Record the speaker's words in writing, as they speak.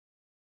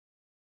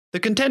The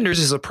Contenders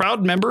is a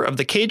proud member of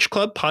the Cage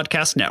Club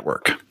Podcast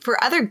Network.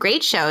 For other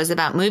great shows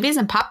about movies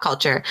and pop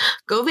culture,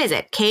 go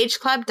visit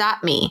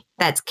cageclub.me.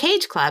 That's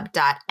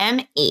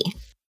cageclub.me.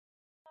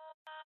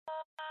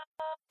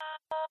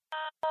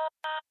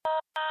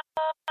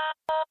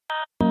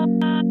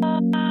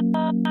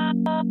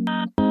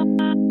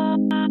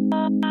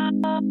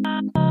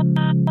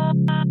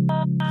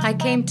 I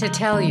came to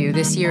tell you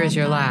this year is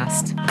your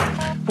last.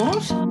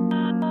 What?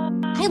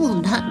 I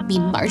will not be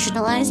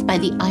marginalized by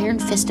the iron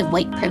fist of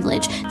white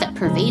privilege that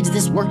pervades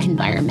this work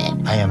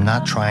environment. I am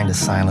not trying to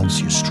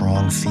silence your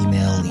strong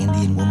female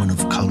Indian woman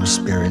of color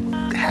spirit.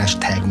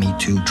 Hashtag me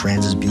too,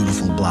 trans is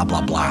beautiful, blah,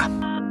 blah, blah.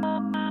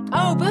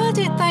 Oh,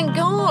 Burdett, thank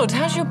God.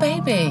 How's your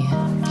baby?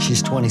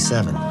 She's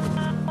 27.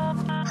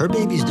 Her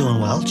baby's doing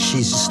well.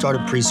 She's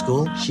started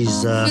preschool.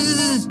 She's,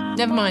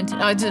 Never mind.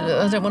 I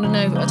don't want to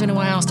know. I don't know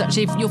why I asked.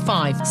 Actually, you're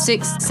 5,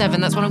 6,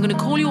 7. That's what I'm going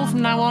to call you all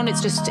from now on.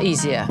 It's just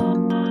easier.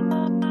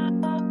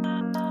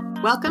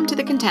 Welcome to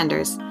The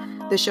Contenders,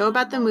 the show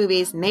about the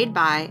movies made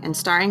by and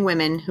starring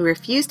women who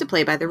refuse to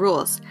play by the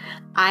rules.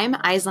 I'm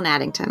Aislinn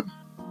Addington.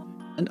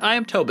 And I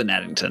am Tobin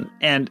Addington.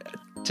 And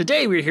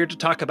today we're here to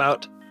talk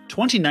about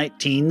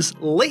 2019's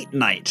Late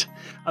Night,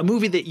 a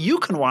movie that you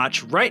can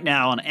watch right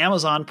now on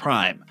Amazon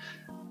Prime.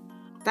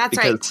 That's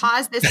right.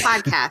 Pause this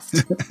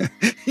podcast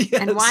Yes.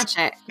 and watch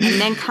it,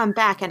 and then come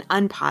back and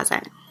unpause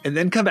it. And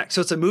then come back.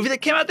 So it's a movie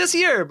that came out this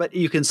year, but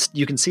you can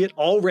see it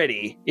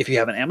already if you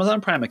have an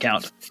Amazon Prime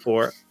account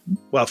for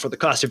the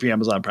cost of your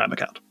Amazon Prime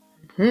account.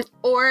 Mm-hmm.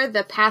 Or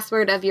the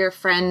password of your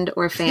friend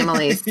or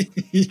family's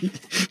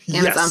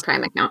Amazon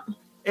Prime account.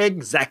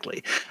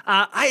 Exactly.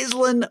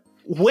 Aislinn,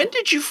 when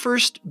did you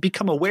first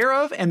become aware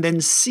of and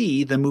then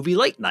see the movie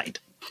Late Night?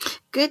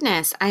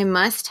 Goodness, I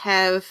must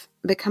have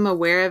become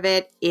aware of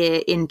it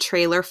in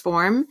trailer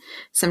form.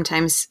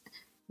 Sometimes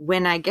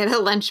when I get a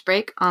lunch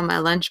break, on my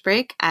lunch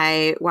break,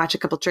 I watch a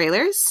couple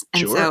trailers.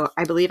 And so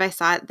I believe I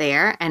saw it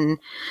there. And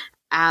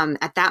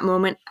at that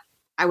moment,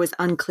 I was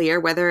unclear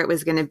whether it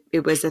was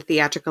a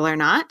theatrical or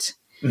not.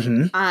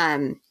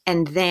 Mm-hmm.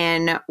 And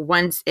then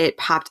once it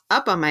popped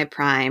up on my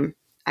Prime,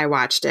 I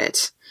watched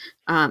it.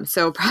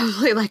 So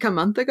probably like a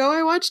month ago,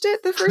 I watched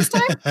it the first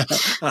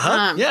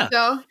time. Yeah.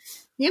 So,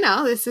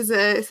 this is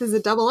a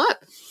double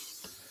up.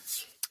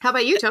 How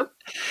about you, Tobe?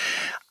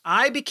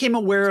 I became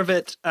aware of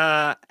it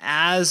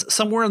as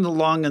somewhere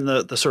along in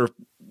the sort of,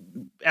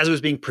 as it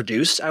was being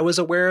produced, I was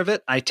aware of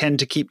it. I tend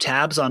to keep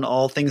tabs on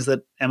all things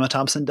that Emma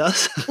Thompson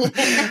does.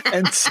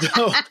 And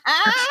so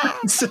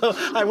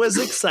I was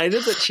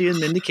excited that she and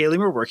Mindy Kaling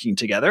were working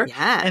together.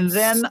 Yes. And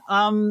then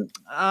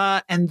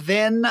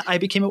I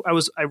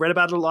read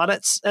about it a lot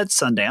at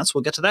Sundance.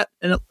 We'll get to that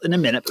in a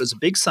minute. It was a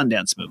big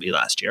Sundance movie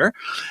last year.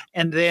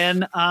 And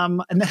then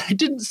I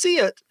didn't see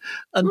it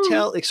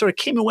until it sort of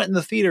came and went in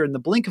the theater in the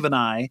blink of an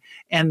eye.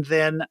 And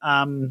then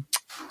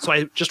so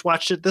I just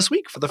watched it this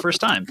week for the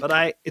first time,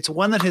 but it's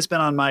one that has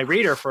been on my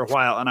radar for a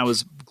while, and I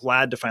was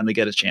glad to finally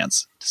get a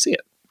chance to see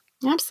it.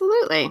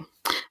 Absolutely.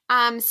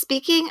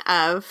 Speaking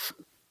of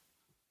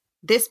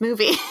this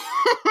movie,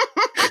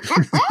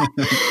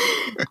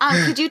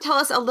 could you tell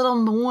us a little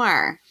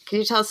more? Could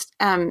you tell us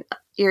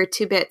your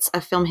 2 bits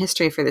of film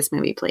history for this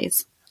movie,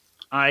 please?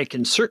 I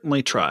can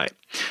certainly try.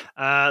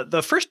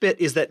 The first bit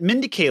is that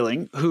Mindy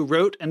Kaling, who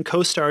wrote and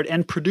co-starred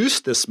and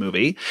produced this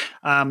movie,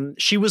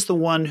 she was the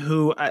one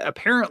who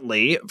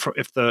apparently,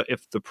 if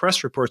the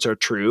press reports are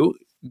true,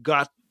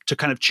 got to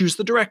kind of choose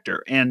the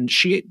director. And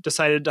she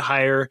decided to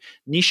hire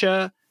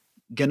Nisha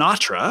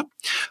Ganatra,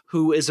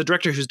 who is a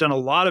director who's done a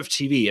lot of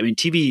TV. I mean,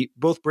 TV,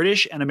 both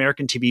British and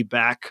American TV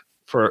back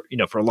for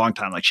a long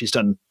time. Like she's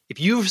done, if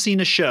you've seen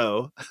a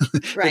show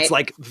right. that's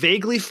like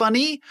vaguely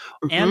funny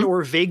and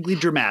or vaguely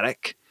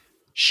dramatic,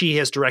 she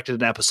has directed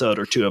an episode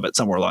or 2 of it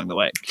somewhere along the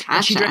way. Gotcha.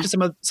 And she directed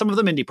some of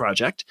the Mindy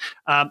Project.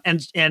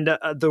 And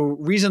the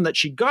reason that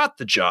she got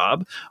the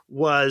job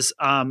was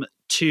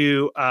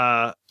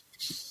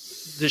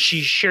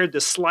she shared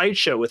this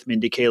slideshow with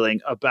Mindy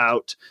Kaling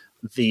about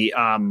the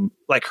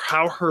like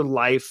how her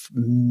life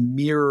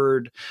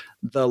mirrored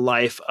the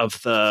life of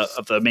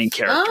the main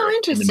character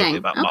in the movie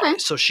about Molly.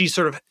 So she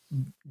sort of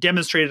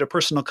demonstrated a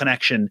personal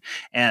connection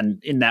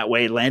and in that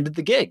way landed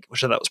the gig,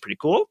 which I thought was pretty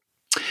cool.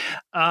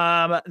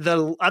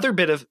 The other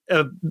bit of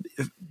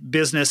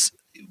business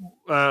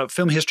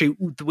film history,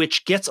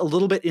 which gets a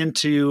little bit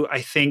into,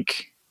 I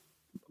think,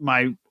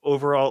 my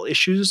overall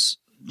issues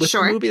with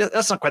the movie.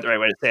 That's not quite the right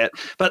way to say it,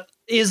 but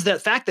is the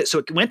fact that, so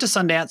it went to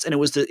Sundance and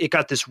it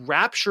got this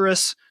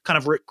rapturous kind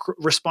of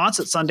response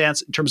at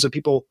Sundance in terms of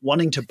people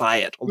wanting to buy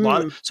it.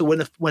 So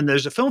when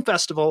there's a film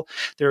festival,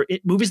 there are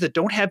movies that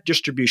don't have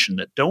distribution,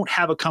 that don't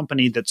have a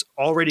company that's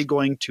already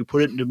going to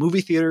put it into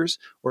movie theaters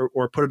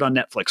or put it on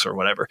Netflix or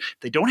whatever.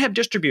 They don't have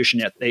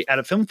distribution yet. They at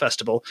a film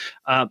festival,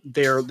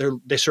 they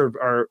sort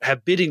of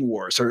have bidding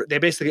wars, or they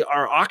basically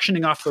are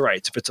auctioning off the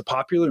rights if it's a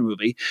popular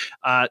movie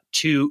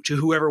to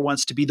whoever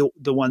wants to be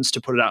the ones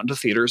to put it out into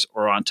theaters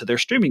or onto their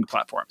streaming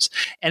platforms.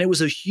 And it was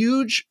a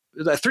huge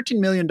 $13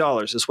 million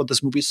is what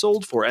this movie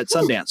sold for at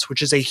Sundance,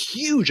 which is a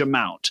huge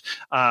amount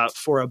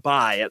for a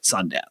buy at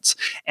Sundance.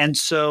 And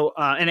so,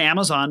 and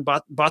Amazon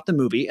bought the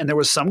movie, and there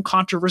was some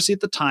controversy at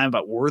the time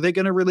about were they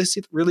going to release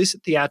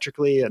it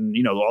theatrically, and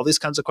all these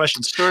kinds of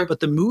questions. Sure. But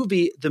the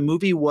movie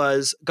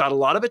got a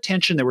lot of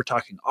attention. They were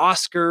talking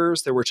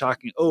Oscars. They were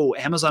talking,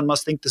 Amazon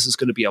must think this is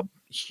going to be a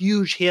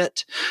huge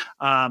hit.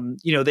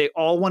 They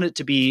all want it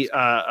to be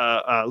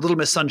Little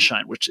Miss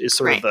Sunshine, which is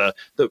sort of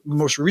the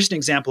most recent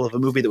example of a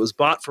movie that was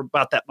bought for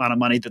about that amount of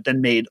money that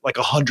then made like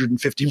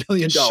 $150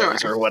 million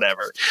or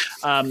whatever.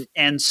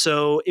 And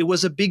so it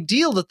was a big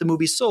deal that the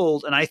movie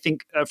sold, and I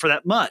think for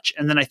that much.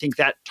 And then I think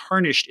that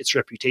tarnished its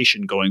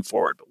reputation going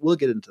forward. But we'll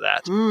get into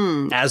that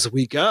as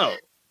we go.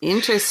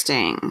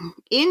 Interesting.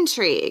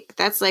 Intrigue.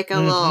 That's like a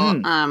little,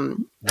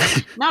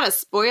 not a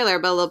spoiler,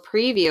 but a little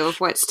preview of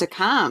what's to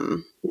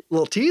come.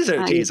 Little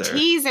teaser.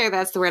 Teaser,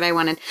 that's the word I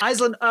wanted.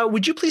 Aislinn,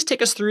 would you please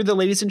take us through the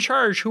ladies in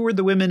charge? Who were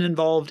the women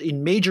involved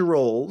in major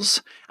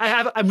roles?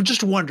 I'm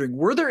just wondering,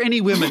 were there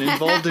any women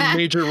involved in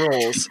major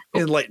roles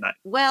in Late Night?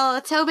 Well,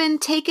 Tobin,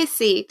 take a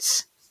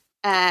seat.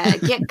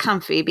 Get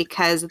comfy,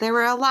 because there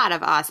were a lot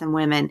of awesome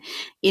women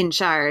in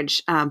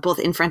charge, both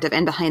in front of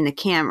and behind the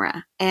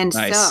camera. And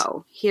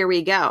so here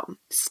we go.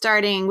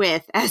 Starting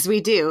with, as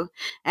we do,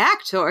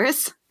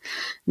 actors.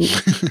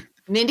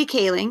 Mindy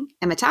Kaling,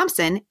 Emma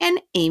Thompson,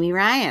 and Amy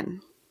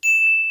Ryan.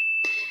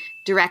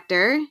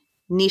 Director,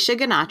 Nisha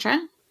Ganatra.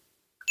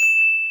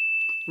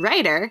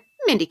 Writer,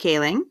 Mindy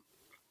Kaling.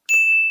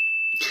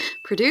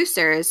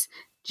 Producers,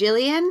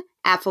 Jillian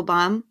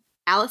Applebaum,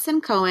 Allison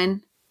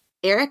Cohen,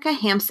 Erica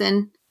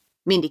Hampson,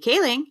 Mindy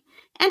Kaling,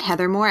 and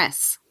Heather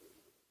Morris.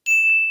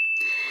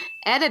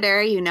 Editor,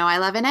 I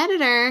love an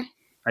editor.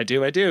 I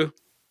do.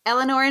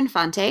 Eleanor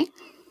Infante.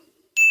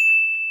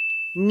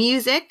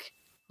 Music,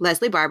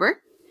 Leslie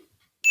Barber.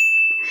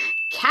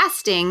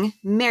 Casting,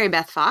 Mary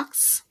Beth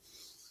Fox.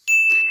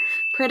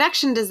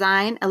 Production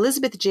design,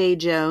 Elizabeth J.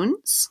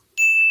 Jones.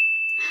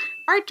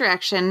 Art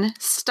direction,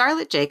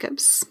 Starlet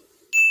Jacobs.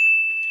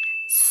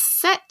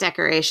 Set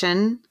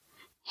decoration,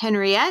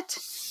 Henriette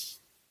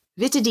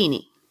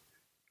Vittadini.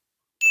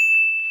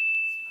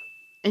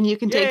 And you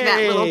can take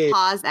that little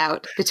pause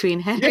out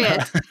between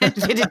Henriette and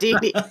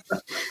Vittadini.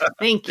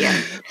 Thank you.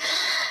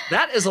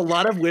 That is a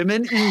lot of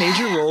women in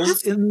major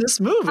roles in this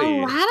movie.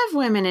 A lot of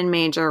women in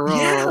major roles.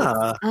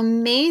 Yeah.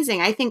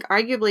 Amazing. I think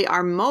arguably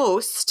our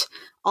most,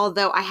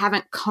 although I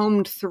haven't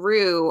combed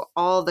through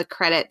all the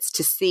credits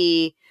to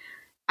see,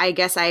 I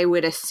guess I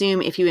would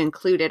assume if you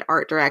included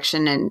art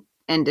direction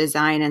and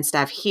design and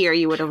stuff here,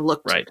 you would have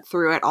looked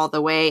through it all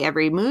the way,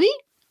 every movie.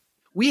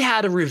 We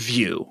had a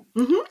review,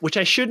 which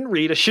I shouldn't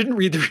read. I shouldn't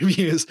read the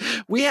reviews.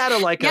 We had a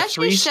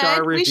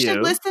 3-star review. We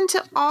should listen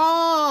to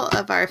all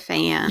of our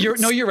fans.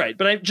 You're right.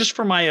 But just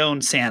for my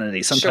own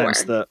sanity,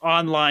 sometimes the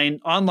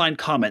online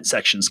comment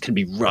sections can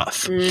be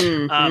rough.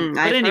 But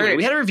anyway,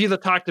 we had a review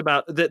that talked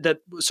about that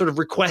sort of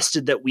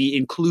requested that we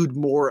include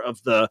more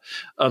of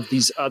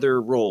these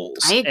other roles.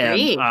 I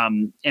agree.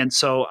 And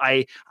so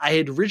I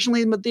had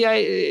originally, the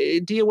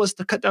idea was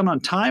to cut down on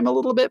time a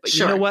little bit. But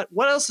you know what?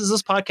 What else is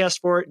this podcast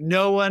for?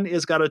 No one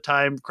is got a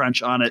time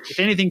crunch on it. If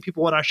anything,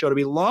 people want our show to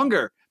be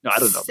longer. No, I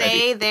don't know.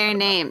 Say their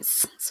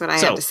names. That's what I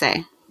had to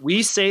say.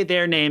 We say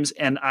their names,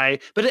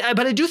 but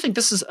I do think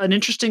this is an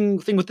interesting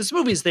thing with this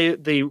movie. Is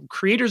the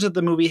creators of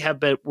the movie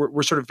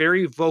were sort of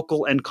very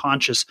vocal and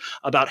conscious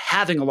about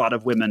having a lot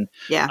of women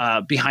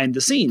behind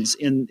the scenes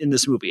in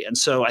this movie, and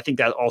so I think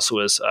that also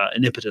is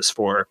an impetus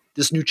for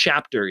this new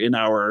chapter in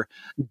our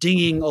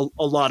dinging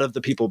a lot of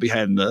the people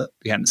behind the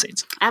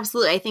scenes.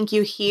 Absolutely, I think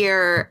you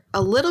hear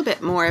a little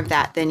bit more of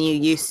that than you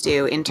used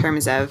to in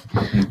terms of,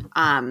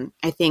 I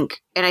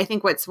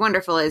think what's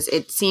wonderful is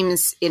it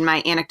seems in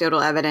my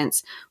anecdotal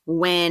evidence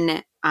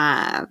when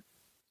a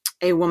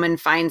woman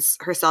finds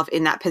herself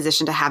in that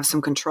position to have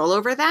some control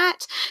over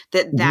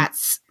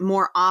that's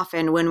more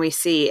often when we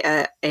see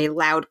a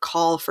loud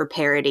call for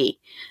parity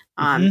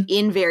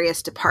in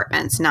various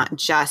departments, not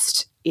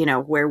just,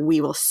 where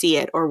we will see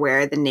it or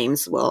where the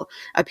names will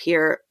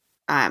appear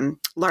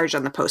large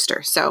on the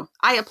poster. So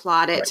I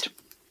applaud it. Right.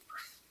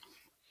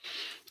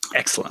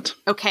 Excellent.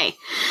 Okay.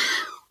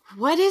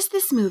 What is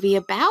this movie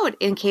about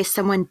in case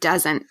someone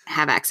doesn't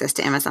have access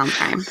to Amazon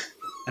Prime?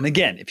 And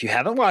again, if you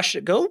haven't watched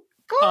it, go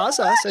pause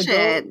us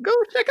and go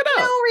check it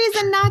out. No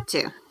reason not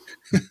to.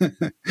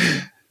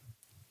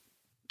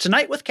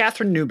 Tonight with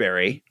Catherine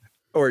Newbury,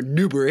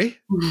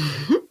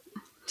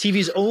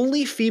 TV's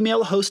only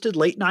female-hosted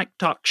late-night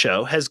talk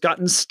show has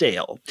gotten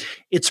stale.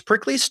 Its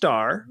prickly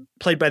star,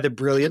 played by the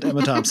brilliant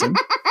Emma Thompson,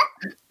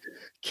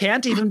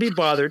 can't even be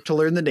bothered to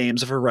learn the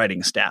names of her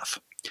writing staff.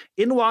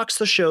 In walks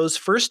the show's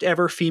first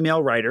ever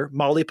female writer,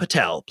 Molly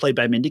Patel, played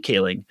by Mindy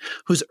Kaling,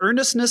 whose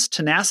earnestness,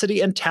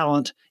 tenacity, and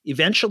talent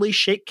eventually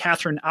shake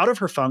Catherine out of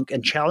her funk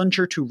and challenge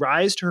her to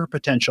rise to her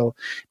potential,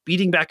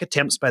 beating back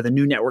attempts by the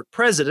new network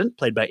president,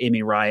 played by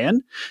Amy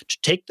Ryan, to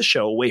take the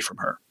show away from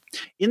her.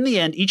 In the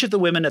end, each of the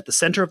women at the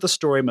center of the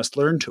story must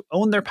learn to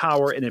own their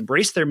power and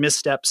embrace their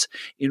missteps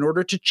in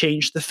order to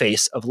change the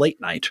face of late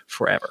night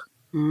forever.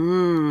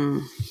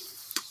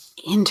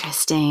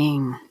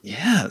 Interesting.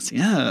 Yes.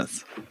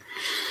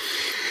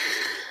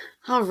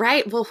 All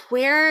right. Well,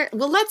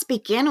 let's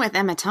begin with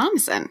Emma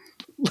Thompson.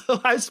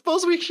 I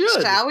suppose we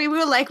should. Shall we? We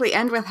will likely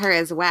end with her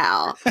as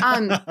well.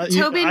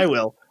 Tobin, I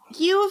will.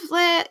 You've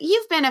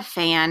been a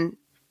fan,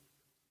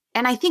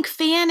 and I think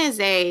fan is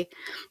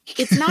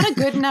it's not a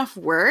good enough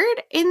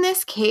word in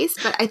this case,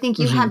 but I think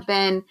you have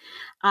been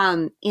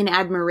in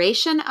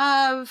admiration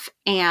of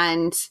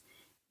and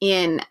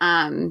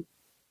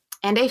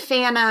a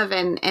fan of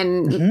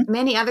and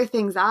many other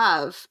things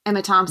of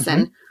Emma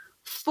Thompson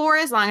for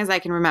as long as I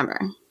can remember.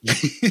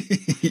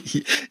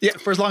 Yeah,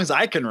 for as long as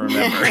I can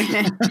remember.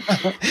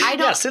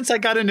 Since I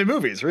got into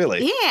movies,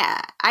 really.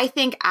 Yeah, I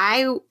think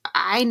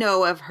I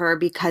know of her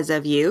because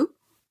of you.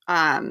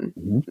 The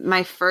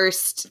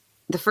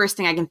first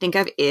thing I can think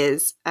of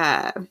is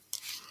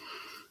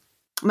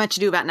Much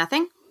Ado About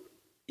Nothing.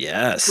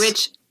 Yes,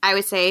 which I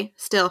would say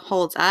still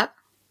holds up.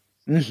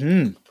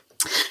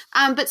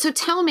 But so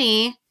tell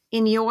me,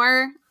 in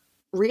your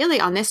really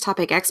on this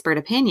topic expert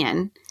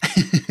opinion,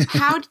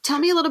 tell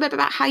me a little bit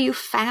about how you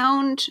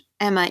found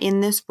Emma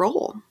in this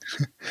role.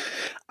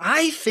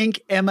 I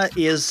think Emma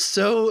is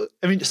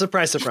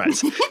surprise,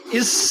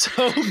 is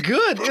so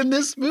good in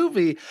this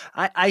movie.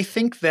 I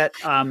think that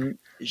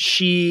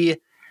she...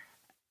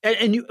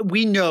 And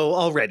we know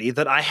already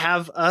that I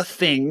have a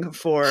thing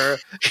for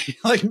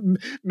like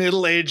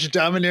middle-aged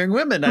domineering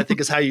women, I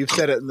think is how you've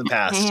said it in the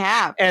past.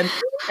 Yeah.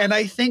 And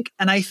I think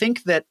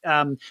that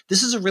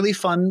this is a really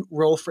fun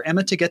role for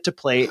Emma to get to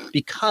play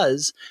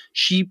because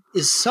she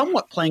is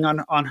somewhat playing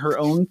on her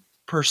own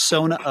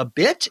persona a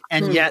bit,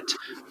 and yet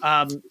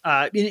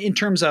in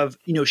terms of,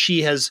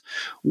 she has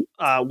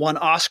won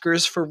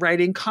Oscars for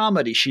writing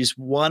comedy. She's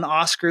won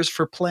Oscars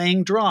for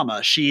playing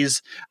drama. She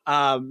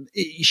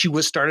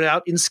was started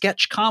out in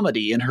sketch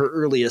comedy in her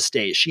earliest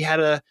days. She had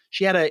a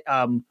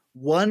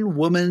one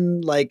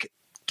woman like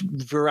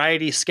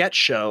variety sketch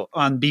show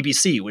on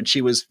BBC when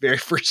she was very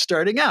first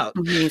starting out.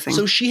 Amazing.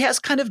 So she has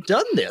kind of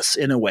done this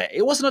in a way.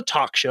 It wasn't a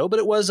talk show, but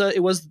it was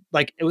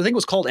like, I think it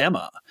was called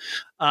Emma.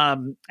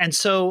 And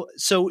so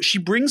she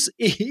brings,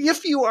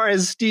 if you are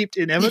as steeped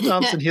in Emma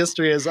Thompson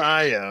history as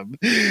I am,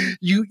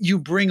 you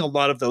bring a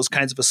lot of those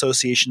kinds of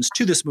associations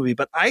to this movie.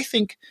 But I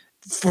think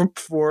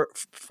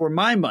for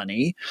my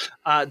money,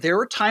 there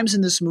were times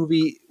in this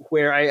movie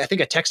where I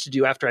think I texted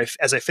you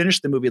as I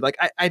finished the movie, like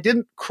I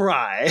didn't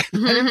cry, I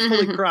didn't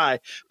fully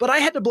cry, but I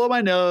had to blow my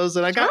nose,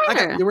 and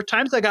there were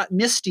times I got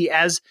misty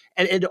and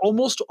it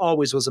almost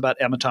always was about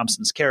Emma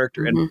Thompson's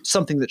character and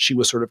something that she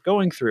was sort of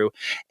going through,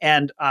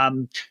 and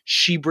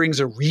she brings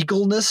a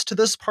regalness to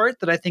this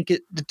part that I think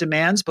it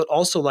demands, but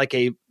also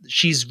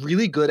she's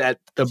really good at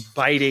the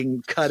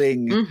biting,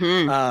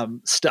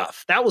 cutting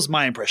stuff. That was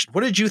my impression.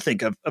 What did you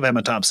think of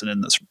Emma Thompson in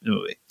this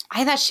movie?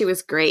 I thought she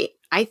was great.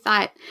 I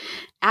thought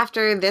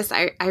after this,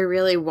 I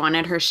really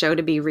wanted her show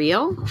to be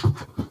real.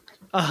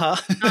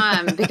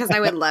 Because I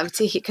would love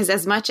to, because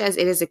as much as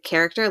it is a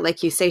character,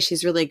 like you say,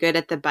 she's really good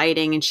at the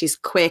biting and she's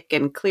quick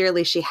and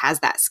clearly she has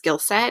that skill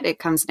set. It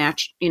comes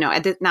not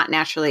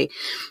naturally,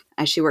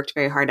 as she worked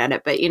very hard at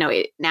it, but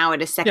now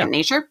it is second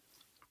nature.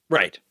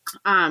 Right.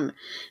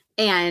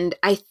 And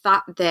I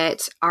thought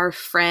that our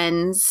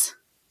friends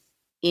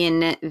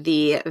in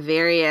the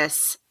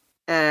various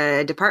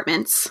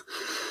departments,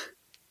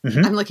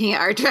 I'm looking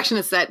at art, direction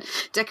of set,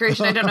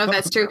 decoration. I don't know if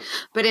that's true,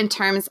 but in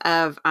terms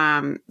of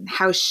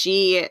how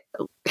she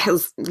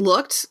has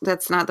looked,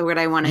 that's not the word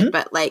I wanted,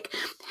 but like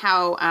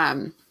how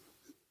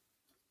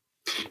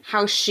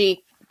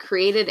she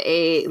created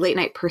a late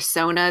night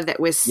persona that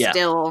was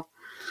still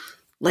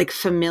like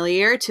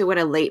familiar to what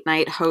a late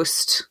night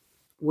host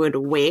would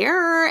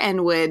wear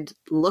and would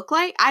look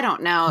like. I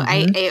don't know.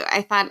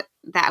 I thought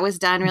that was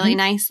done really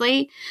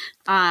nicely.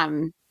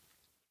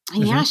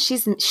 Yeah,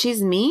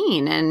 she's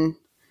mean and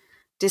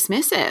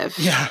dismissive.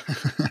 Yeah.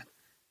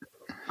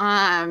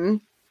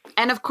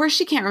 And of course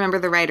she can't remember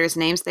the writers'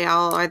 names. They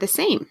all are the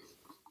same.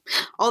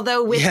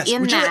 Although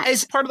within which that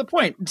is part of the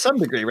point to some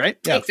degree, right?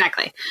 Yeah.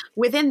 Exactly.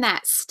 Within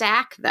that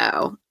stack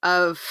though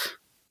of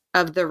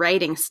the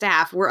writing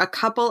staff were a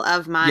couple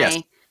of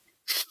my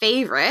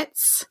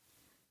favorites.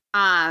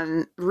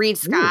 Reed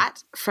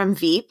Scott from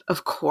Veep,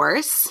 of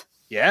course.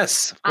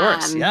 Yes, of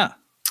course.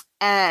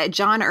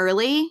 John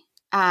Early,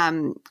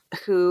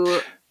 who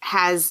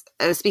has,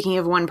 speaking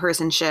of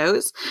one-person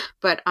shows,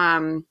 but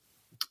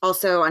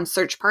also on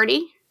Search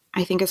Party,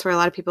 I think is where a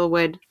lot of people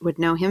would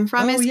know him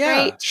from.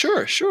 Great.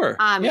 Sure.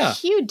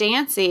 Hugh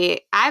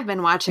Dancy, I've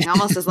been watching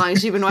almost as long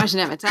as you've been watching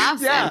Emma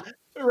Thompson. Yeah,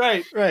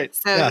 right.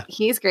 So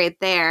he's great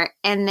there.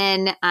 And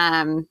then,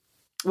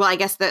 I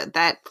guess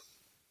that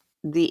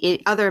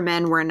the other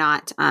men were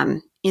not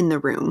in the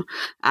room,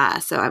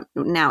 so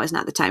now is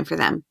not the time for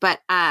them. But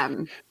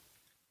in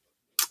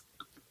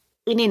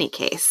any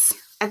case,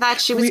 I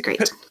thought she was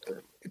great.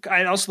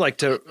 I'd also like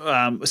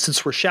to,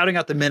 since we're shouting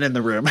out the men in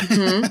the room,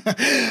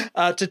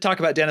 to talk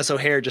about Dennis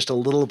O'Hare just a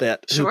little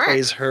bit, who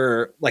plays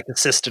her like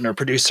assistant or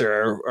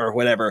producer or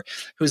whatever,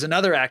 who's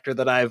another actor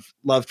that I've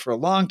loved for a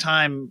long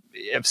time.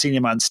 I've seen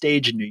him on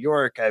stage in New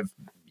York. I've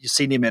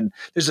seen him in.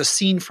 There's a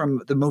scene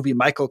from the movie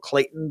Michael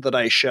Clayton that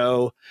I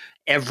show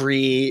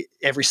every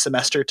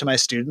semester to my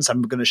students.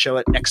 I'm going to show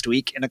it next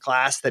week in a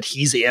class that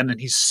he's in, and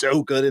he's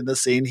so good in the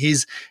scene.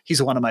 He's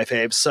one of my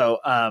faves. So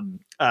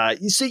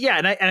yeah,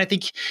 and I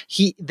think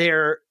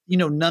they're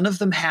none of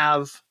them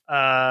have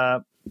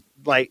the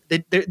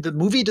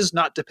movie does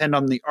not depend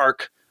on the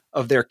arc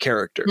of their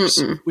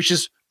characters, which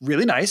is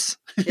really nice.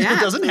 Yeah,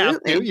 it doesn't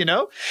absolutely. have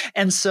to,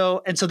 and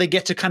so they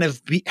get to kind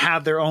of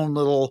have their own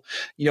little,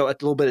 a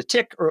little bit of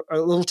tick or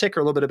a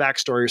little bit of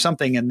backstory or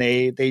something, and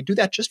they do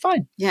that just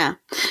fine. Yeah.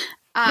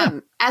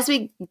 As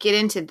we get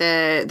into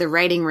the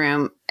writing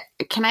room,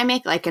 can I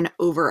make like an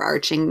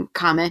overarching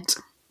comment?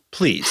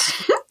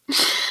 Please.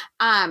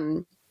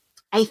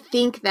 I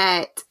think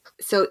that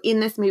so in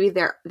this movie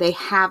they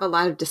have a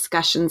lot of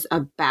discussions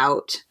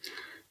about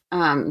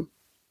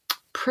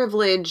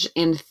privilege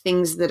and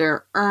things that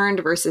are earned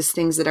versus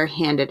things that are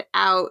handed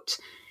out,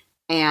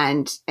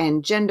 and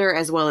gender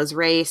as well as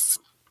race,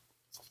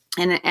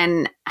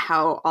 and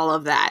how all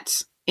of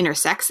that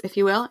intersects, if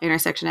you will,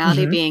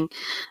 intersectionality being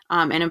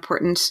an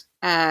important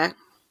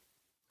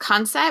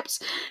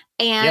concept.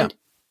 And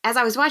as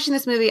I was watching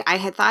this movie, I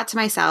had thought to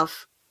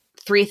myself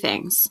 3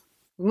 things.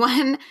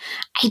 One,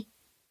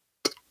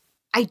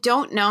 I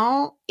don't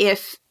know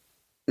if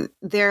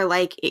they're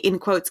like, in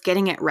quotes,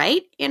 getting it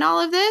right in all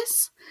of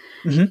this.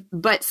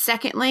 But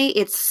secondly,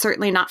 it's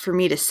certainly not for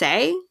me to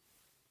say.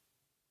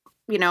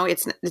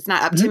 It's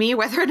not up to me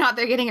whether or not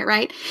they're getting it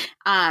right.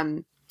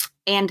 And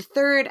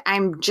third,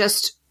 I'm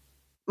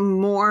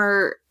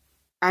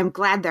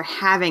glad they're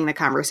having the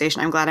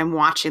conversation. I'm glad I'm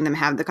watching them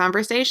have the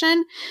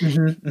conversation,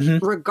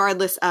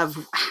 regardless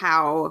of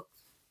how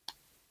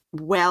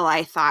well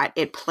I thought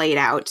it played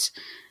out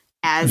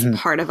as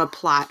part of a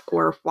plot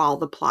or while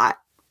the plot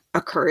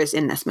occurs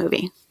in this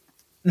movie.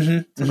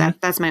 So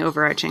that's my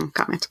overarching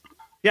comment.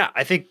 Yeah,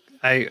 I think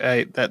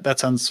that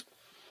sounds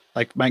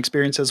like my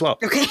experience as well.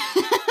 Okay.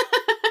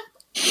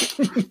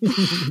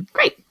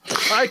 Great.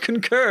 I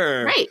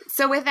concur. Right.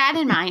 So with that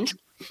in mind,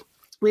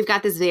 we've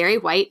got this very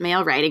white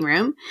male writing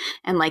room,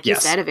 and like you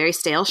said, a very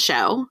stale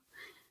show.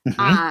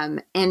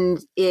 And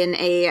in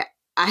a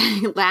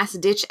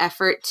last-ditch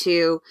effort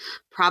to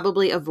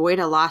probably avoid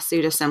a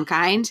lawsuit of some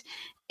kind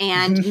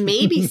and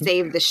maybe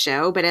save the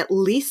show, but at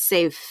least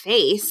save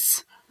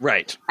face.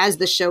 Right. As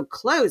the show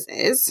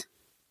closes,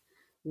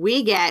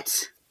 we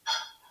get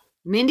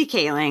Mindy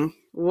Kaling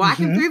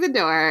walking through the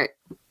door,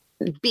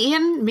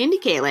 being Mindy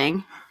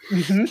Kaling,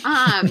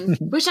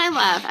 which I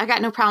love. I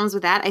got no problems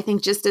with that. I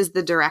think just as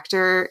the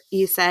director,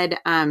 you said,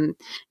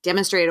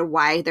 demonstrated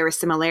why there were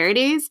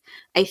similarities,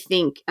 I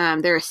think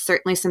there are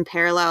certainly some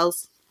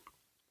parallels,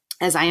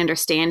 as I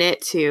understand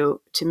it,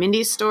 to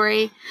Mindy's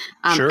story.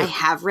 Sure. I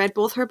have read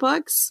both her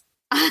books,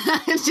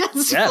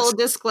 just full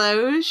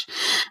disclosure.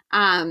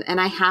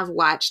 And I have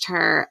watched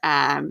her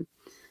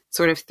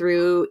sort of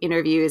through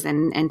interviews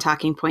and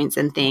talking points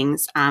and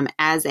things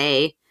as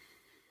a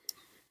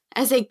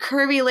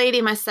curvy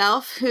lady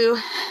myself who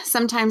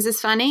sometimes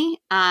is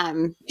funny.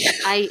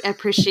 I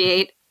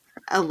appreciate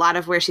a lot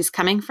of where she's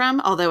coming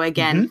from. Although,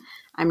 again,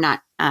 I'm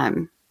not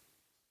going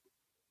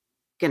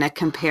to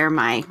compare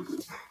my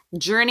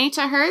journey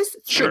to hers.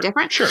 It's very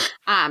different. Sure.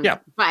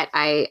 But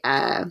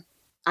I've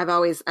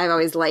always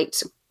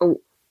liked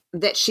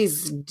that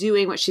she's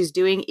doing what she's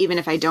doing, even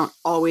if I don't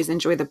always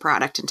enjoy the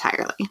product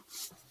entirely.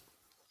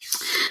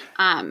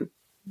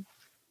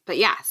 But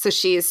yeah, so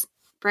she's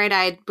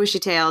bright-eyed,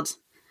 bushy-tailed,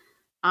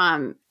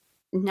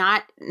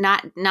 not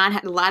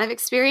had a lot of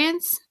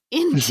experience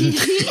in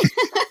TV.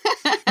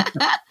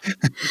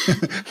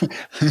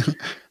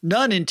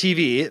 None in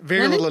TV,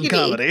 very little in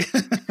comedy.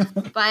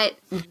 But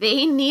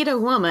they need a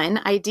woman,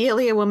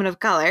 ideally a woman of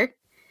color,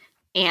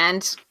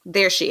 and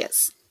there she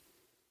is.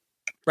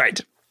 Right.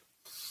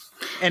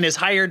 And is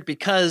hired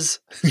because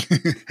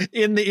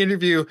in the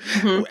interview,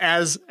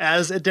 as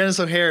Dennis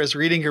O'Hare is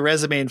reading her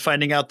resume and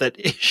finding out that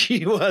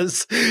she's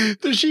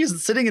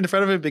sitting in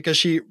front of him because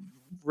she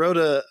wrote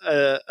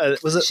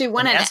she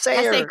won an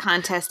essay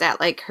contest at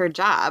like her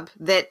job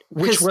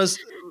which was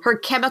her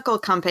chemical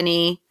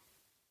company.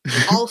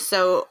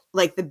 Also,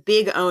 like the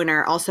big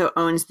owner also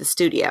owns the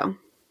studio.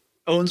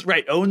 Owns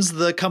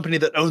the company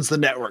that owns the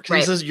network. Right.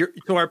 He says, "You're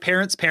to our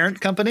parents'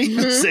 parent company,"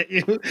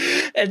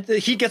 and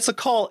he gets a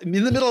call in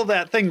the middle of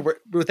that thing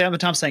with Emma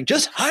Thompson saying,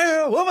 "Just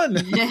hire a woman,"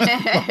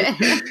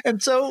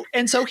 and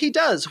so he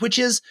does, which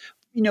is,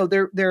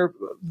 they're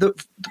the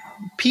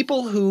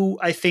people who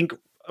I think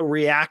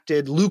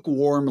reacted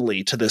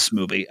lukewarmly to this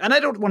movie, and I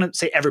don't want to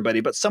say everybody,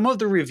 but some of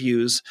the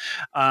reviews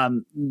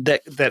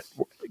that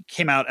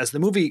came out as the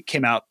movie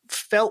came out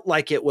felt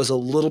like it was a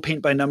little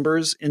paint by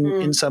numbers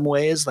in some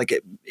ways. Like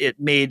it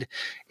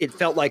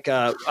felt like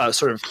a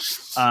sort of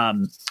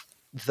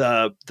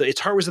its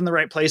heart was in the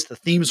right place, the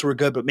themes were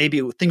good, but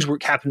maybe things were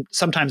happened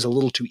sometimes a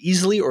little too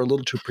easily or a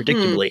little too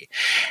predictably.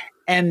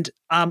 And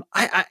I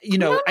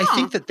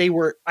think that they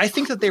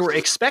were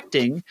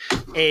expecting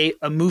a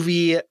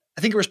movie. I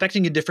I think we're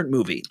expecting a different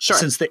movie. Sure.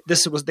 Since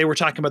they were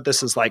talking about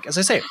this as like, as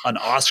I say, an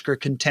Oscar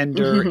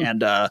contender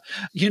and,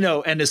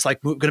 and it's like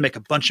going to make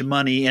a bunch of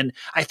money. And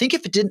I think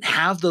if it didn't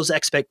have those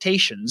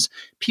expectations,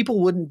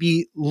 people wouldn't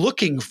be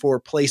looking for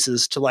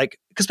places to like,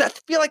 because I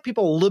feel like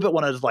people a little bit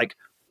wanted to like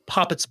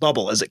pop its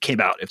bubble as it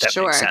came out, if that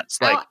makes sense.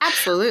 Like,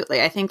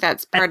 absolutely. I think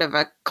that's part of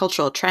a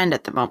cultural trend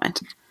at the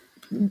moment.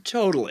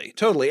 Totally.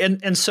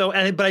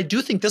 But I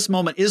do think this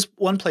moment is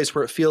one place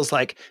where it feels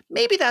like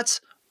maybe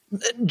that's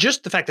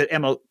just the fact that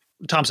Emma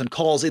Thompson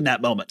calls in that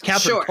moment.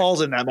 Catherine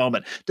calls in that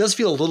moment does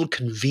feel a little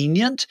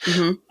convenient,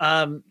 in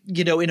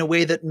a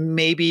way that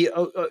maybe,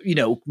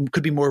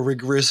 could be more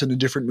rigorous in a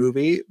different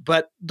movie.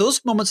 But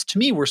those moments to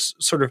me were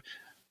sort of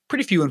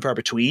pretty few and far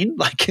between,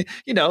 but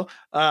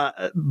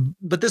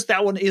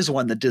that one is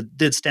one that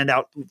did stand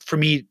out for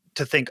me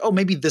to think, oh,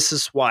 maybe this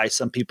is why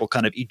some people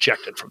kind of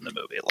ejected from the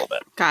movie a little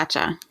bit.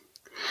 Gotcha.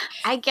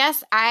 I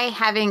guess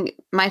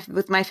my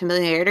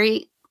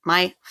familiarity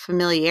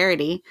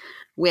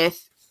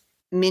with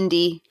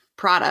Mindy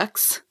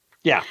products.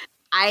 Yeah.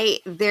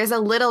 There's a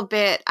little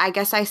bit, I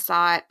guess I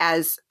saw it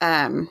as,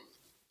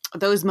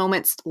 those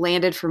moments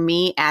landed for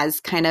me as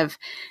kind of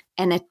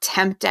an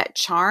attempt at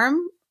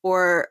charm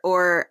or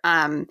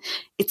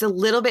it's a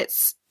little bit,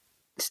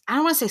 I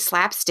don't want to say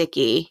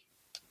slapsticky,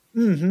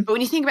 but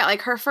when you think about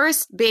like her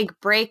first big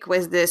break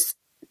was this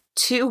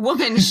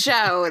 2-woman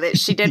show that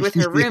she did with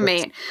her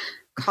roommate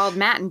called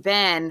Matt and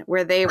Ben,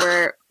 where they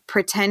were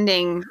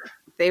pretending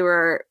they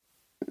were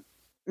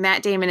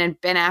Matt Damon and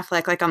Ben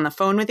Affleck like on the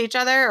phone with each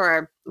other,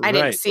 or I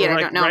didn't see it.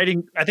 I don't know.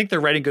 I think they're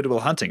writing Good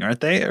Will Hunting, aren't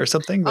they? Or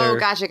something. Oh,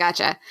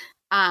 gotcha.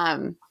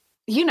 For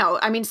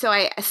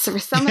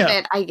some of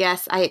it, I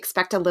guess I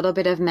expect a little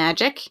bit of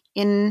magic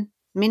in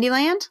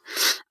Mindyland.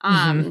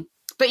 But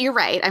you're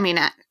right. I mean,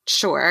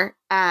 sure.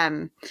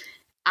 I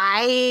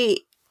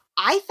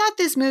thought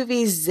this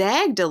movie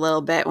zagged a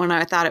little bit when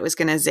I thought it was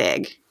going to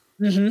zig.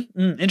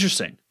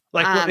 Interesting.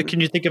 Like,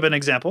 can you think of an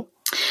example?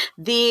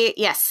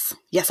 Yes,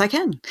 I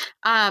can.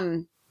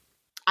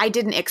 I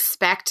didn't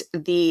expect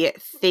the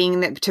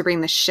thing to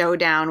bring the show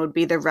down would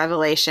be the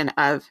revelation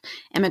of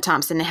Emma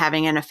Thompson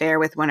having an affair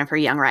with one of her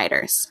young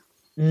writers.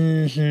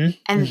 And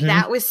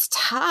that was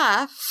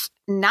tough,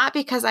 not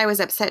because I was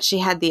upset she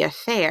had the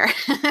affair,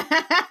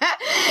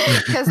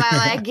 because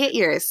I like, get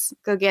yours,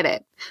 go get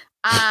it.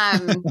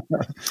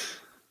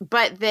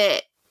 But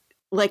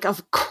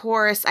of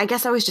course, I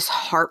guess I was just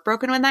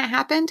heartbroken when that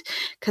happened.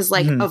 Cause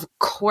of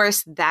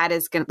course that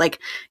is going to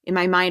in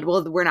my mind,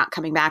 well, we're not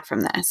coming back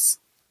from this.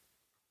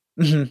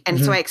 And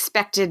so I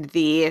expected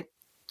the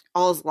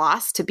all's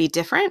lost to be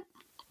different.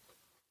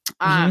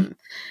 And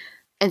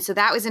so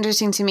that was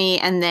interesting to me.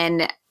 And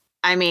then,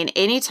 I mean,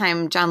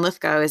 anytime John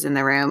Lithgow is in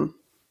the room,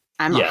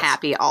 I'm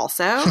happy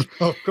also.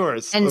 Of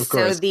course. And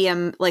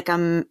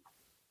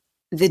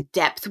the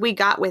depth we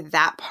got with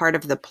that part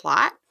of the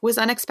plot was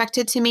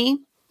unexpected to me.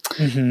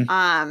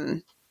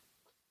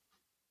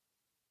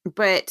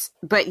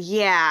 But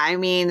yeah, I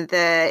mean,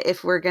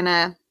 if we're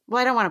gonna,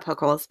 I don't want to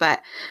poke holes,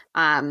 but,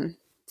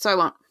 so I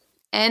won't.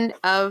 End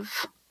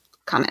of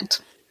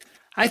comment.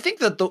 I think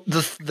that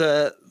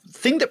the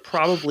thing that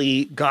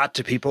probably got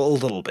to people a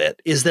little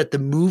bit is that the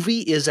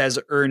movie is as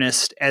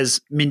earnest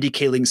as Mindy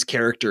Kaling's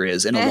character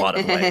is in a lot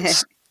of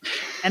ways.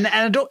 And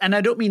I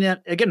don't mean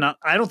that again.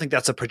 I don't think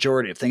that's a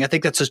pejorative thing. I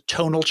think that's a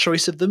tonal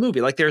choice of the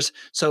movie. Like the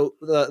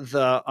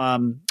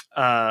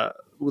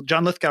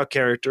John Lithgow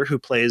character who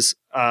plays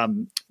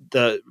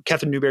the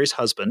Kevin Newberry's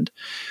husband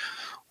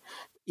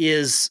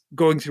is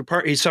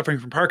he's suffering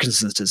from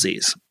Parkinson's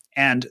disease.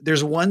 And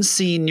there's one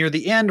scene near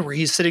the end where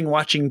he's sitting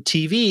watching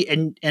TV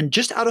and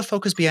just out of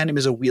focus behind him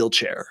is a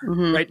wheelchair,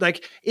 right?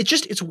 Like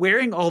it's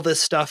wearing all this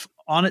stuff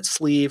on its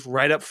sleeve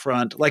right up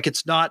front. Like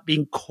it's not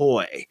being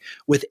coy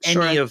with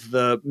any of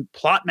the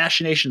plot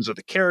machinations or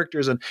the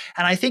characters. And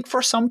I think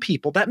for some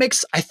people that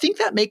makes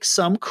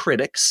some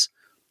critics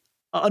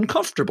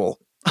uncomfortable.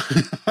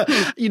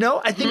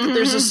 I think that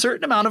there's a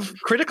certain amount of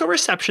critical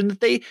reception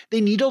that they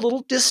need a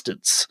little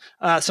distance,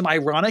 some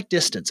ironic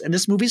distance, and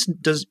this movie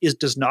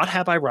does not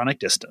have ironic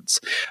distance,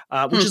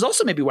 which is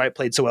also maybe why it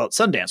played so well at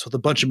Sundance with a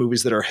bunch of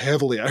movies that are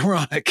heavily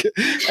ironic,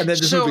 and then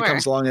this movie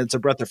comes along and it's a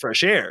breath of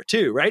fresh air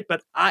too, right?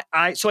 But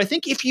I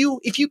think if you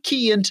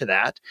key into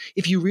that,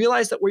 if you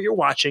realize that what you're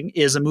watching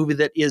is a movie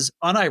that is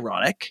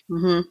unironic,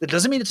 that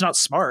doesn't mean it's not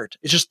smart.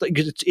 It's just like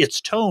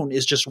its tone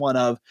is just one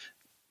of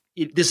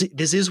this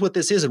is what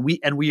this is,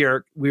 and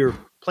we're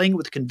playing it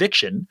with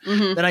conviction,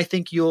 then I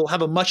think you'll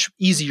have a much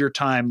easier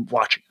time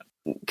watching it.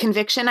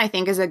 Conviction, I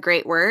think, is a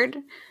great word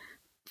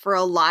for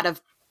a lot of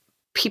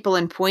people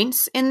and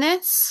points in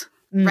this,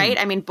 right?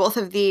 I mean, both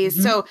of these.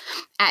 So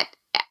at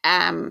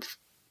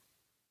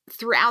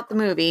throughout the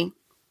movie,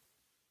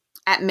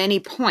 at many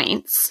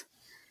points,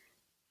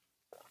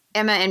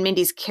 Emma and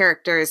Mindy's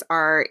characters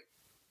are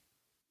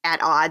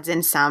at odds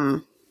in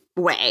some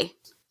way.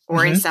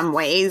 Or in some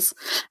ways.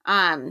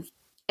 And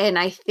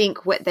I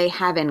think what they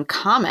have in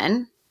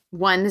common,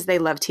 one is they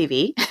love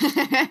TV.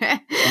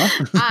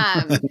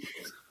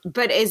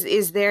 But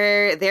is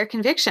their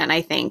conviction,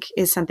 I think,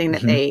 is something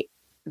that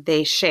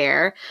they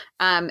share.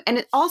 And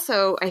it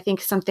also, I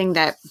think, something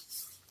that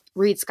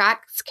Reed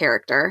Scott's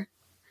character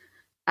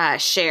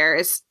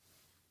shares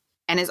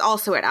and is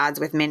also at odds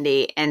with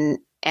Mindy. And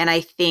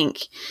I think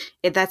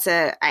that's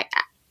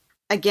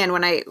again,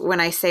 when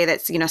I say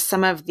that, you know,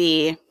 some of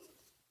the,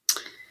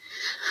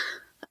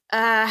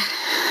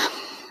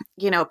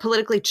 you know,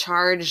 politically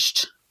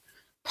charged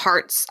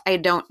parts, I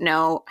don't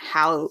know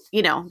how,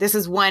 you know, this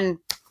is one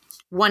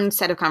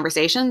set of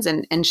conversations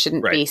and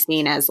shouldn't be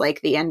seen as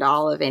like the end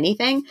all of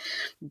anything.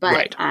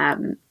 But,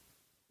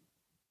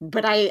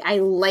 but I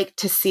like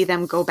to see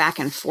them go back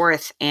and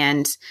forth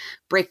and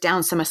break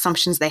down some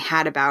assumptions they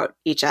had about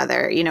each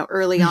other. You know,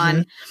 early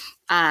on,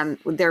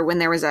 when there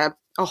was a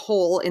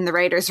hole in the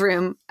writer's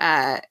room,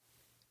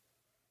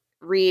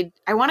 Reed,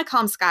 I want to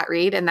call him Scott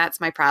Reed, and that's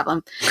my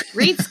problem.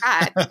 Reed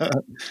Scott,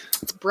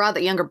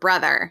 younger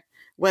brother,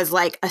 was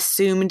like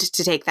assumed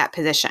to take that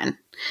position.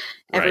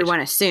 Everyone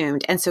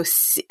assumed. And so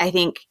I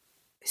think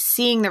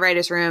seeing the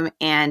writer's room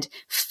and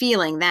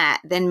feeling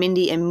that, then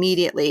Mindy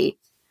immediately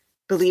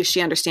believes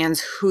she understands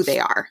who they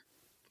are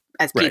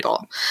as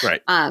people.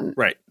 Right.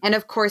 And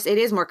of course it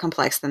is more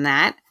complex than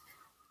that.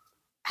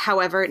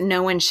 However,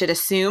 no one should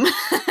assume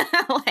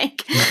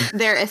like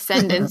their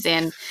ascendance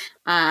in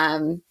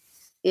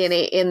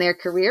their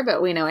career,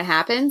 but we know it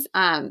happens.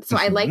 So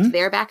I liked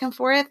their back and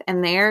forth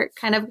and their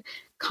kind of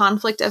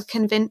conflict of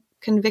conviction.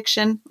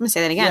 I'm going to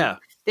say that again. Yeah.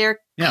 Their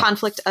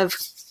conflict of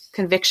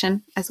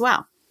conviction as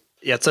well.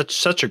 Yeah, it's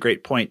such a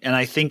great point. And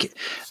I think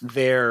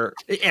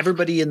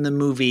everybody in the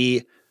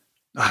movie,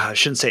 I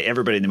shouldn't say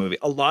everybody in the movie,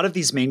 a lot of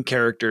these main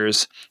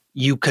characters,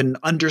 you can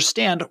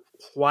understand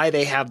why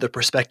they have the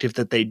perspective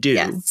that they do.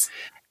 Yes.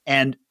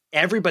 And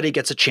everybody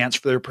gets a chance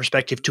for their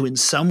perspective to, in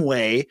some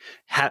way,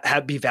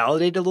 be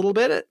validated a little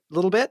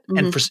bit,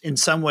 and in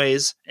some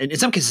ways, and in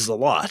some cases, a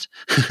lot,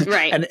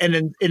 right? and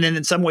then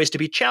in some ways to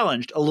be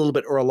challenged a little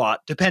bit or a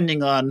lot,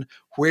 depending on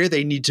where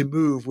they need to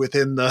move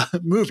within the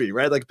movie,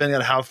 right? Like depending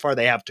on how far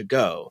they have to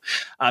go.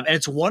 And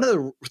it's one of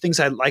the things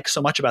I like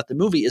so much about the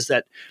movie is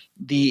that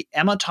the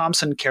Emma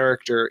Thompson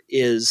character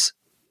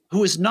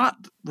who is not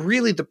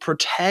really the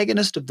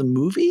protagonist of the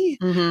movie,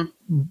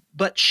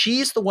 but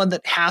she's the one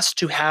that has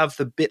to have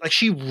the bit, like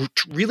she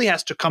really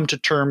has to come to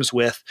terms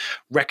with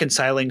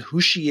reconciling who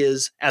she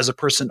is as a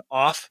person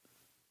off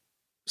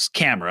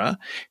camera,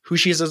 who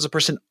she is as a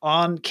person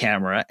on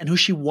camera, and who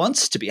she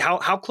wants to be.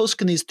 How close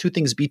can these two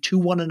things be to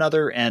one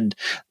another? And,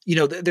 you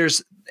know,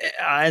 there's,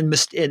 and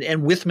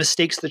with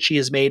mistakes that she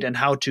has made and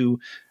how to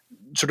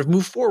sort of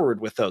move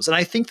forward with those. And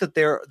I think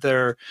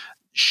that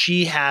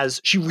she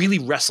really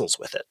wrestles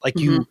with it. Like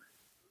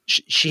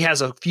she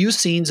has a few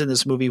scenes in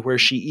this movie where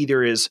she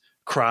either is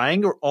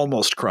crying or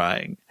almost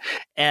crying.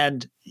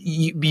 And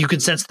you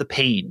can sense the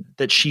pain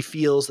that she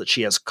feels, that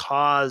she has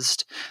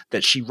caused,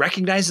 that she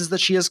recognizes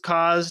that she has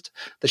caused,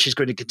 that she's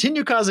going to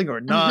continue causing or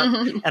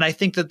not. And I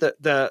think that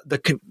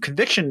the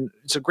conviction,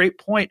 it's a great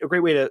point, a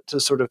great way to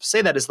sort of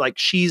say that is like,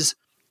 she's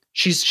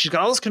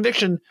got all this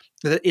conviction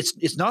that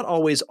it's not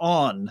always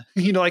on,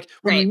 you know, like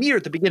when we meet her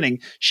at the beginning,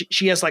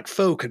 she has like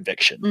faux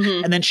conviction,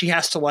 and then she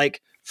has to like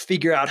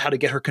figure out how to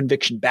get her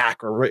conviction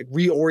back or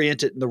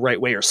reorient it in the right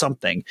way or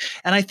something.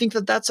 And I think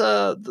that that's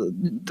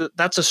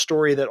a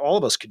story that all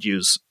of us could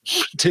use,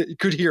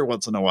 could hear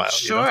once in a while.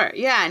 Sure.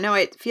 You know? Yeah. No,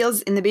 it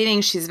feels in the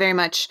beginning, she's very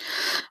much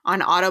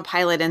on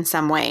autopilot in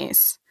some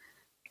ways.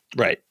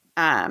 Right.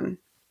 Can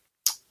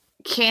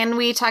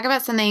we talk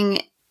about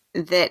something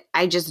that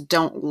I just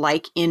don't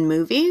like in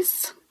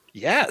movies?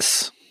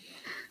 Yes.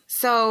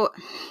 So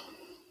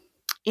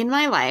in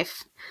my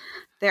life,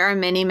 there are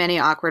many, many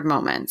awkward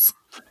moments.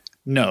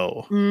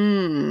 No.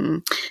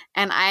 And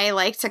I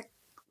like to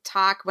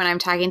talk when I'm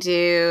talking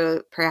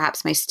to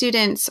perhaps my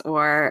students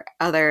or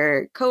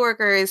other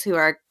coworkers who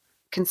are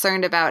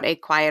concerned about a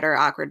quieter,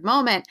 awkward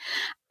moment.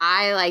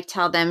 I like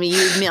tell them,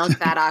 you milk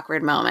that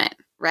awkward moment,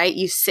 right?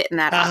 You sit in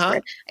that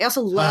awkward. I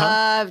also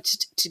love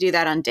to do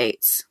that on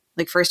dates.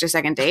 Like first or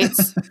second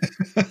dates.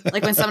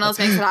 Like when someone else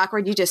makes it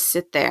awkward, you just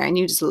sit there and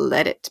you just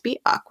let it be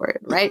awkward,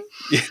 right?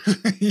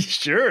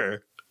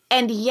 Sure.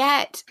 And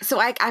yet,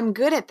 so I'm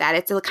good at that.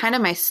 It's kind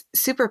of my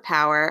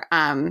superpower.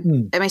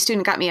 And my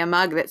student got me a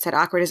mug that said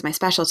awkward is my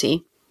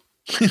specialty.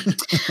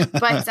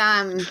 But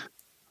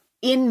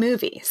in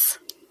movies.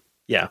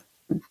 Yeah.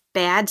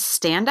 Bad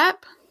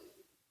stand-up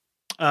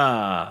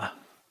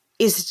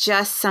is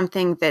just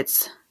something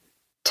that's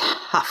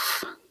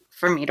tough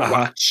for me to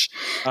watch.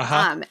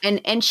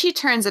 And she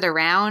turns it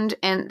around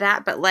and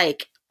that, but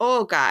like,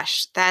 oh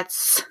gosh,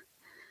 that's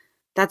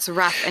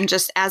rough. And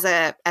just as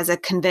a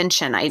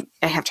convention, I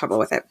have trouble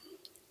with it.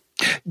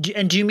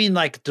 And do you mean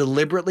like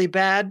deliberately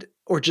bad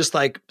or just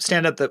like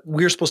stand up that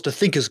we're supposed to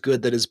think is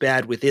good that is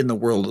bad within the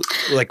world,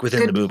 like within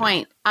the movie? Good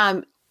point.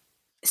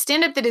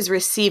 Stand up that is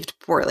received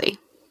poorly.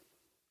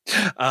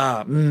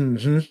 But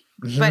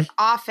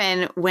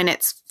often when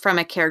it's from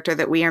a character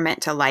that we are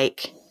meant to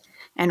like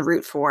and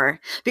root for,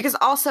 because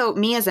also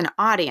me as an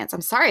audience,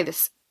 I'm sorry,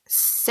 this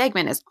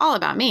segment is all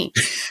about me.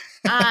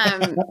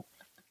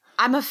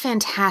 I'm a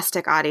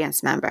fantastic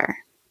audience member.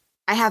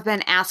 I have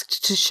been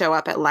asked to show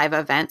up at live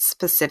events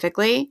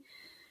specifically,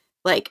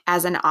 like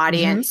as an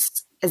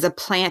audience, as a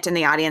plant in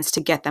the audience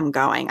to get them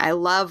going. I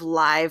love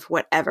live,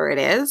 whatever it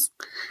is.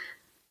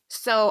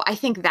 So I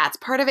think that's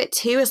part of it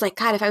too, is like,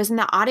 God, if I was in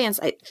the audience,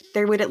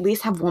 there would at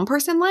least have one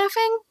person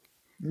laughing.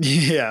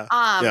 Yeah.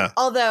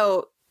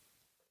 Although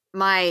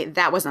my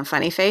that wasn't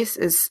funny face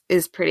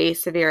is pretty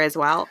severe as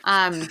well.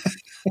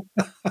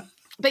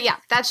 But yeah,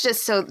 that's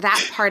just so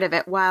that part of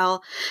it.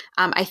 Well,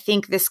 I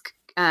think this,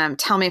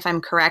 tell me if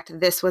I'm correct,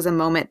 this was a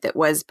moment that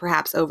was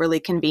perhaps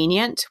overly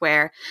convenient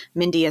where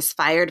Mindy is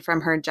fired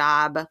from her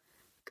job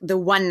the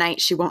one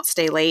night she won't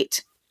stay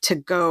late to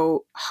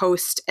go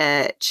host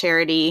a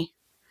charity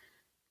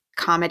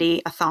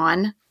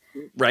comedy-a-thon.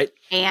 Right.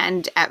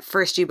 And at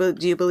first you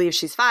believe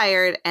she's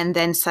fired, and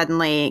then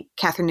suddenly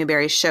Catherine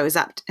Newberry shows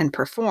up and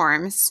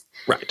performs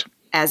right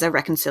as a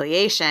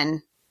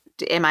reconciliation.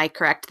 Am I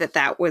correct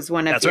that was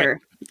one of That's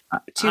your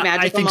two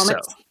magical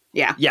moments? So.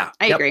 Yeah.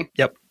 I agree.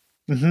 Yep.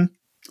 Mm-hmm.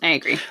 I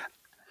agree.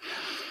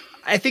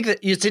 I think that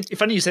it's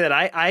funny you say that.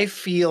 I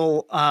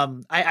feel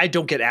I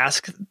don't get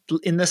asked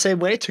in the same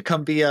way to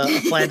come be a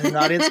plant in an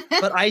audience,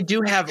 but I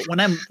do have, when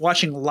I'm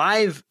watching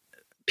live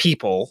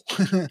people,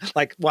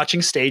 like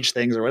watching stage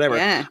things or whatever,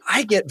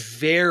 I get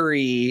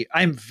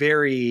I'm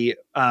very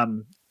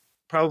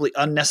probably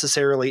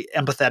unnecessarily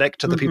empathetic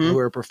to the people who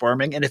are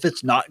performing. And if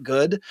it's not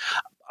good,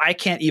 I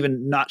can't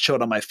even not show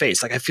it on my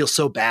face. Like I feel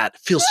so bad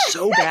for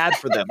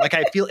them. Like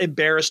I feel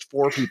embarrassed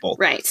for people.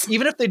 Right.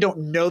 Even if they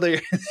don't know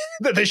that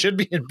they should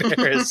be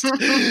embarrassed.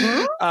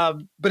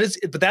 But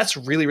that's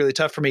really, really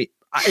tough for me.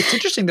 It's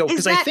interesting though,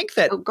 because I think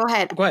that. Oh, go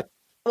ahead. Go ahead.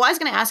 Well, I was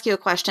going to ask you a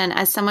question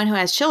as someone who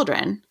has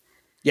children.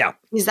 Yeah.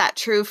 Is that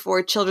true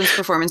for children's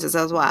performances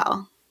as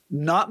well?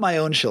 Not my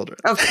own children.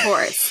 Of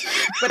course.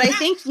 But I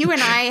think you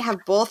and I have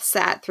both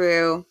sat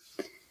through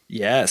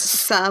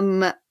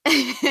some,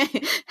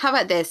 how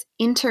about this,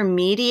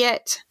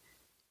 intermediate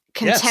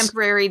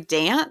contemporary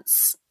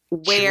dance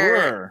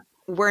where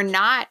we're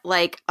not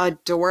like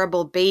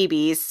adorable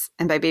babies.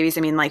 And by babies,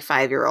 I mean like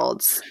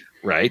 5-year-olds.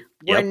 Right.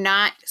 We're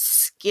not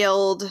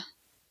skilled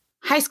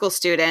high school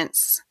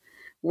students.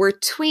 We're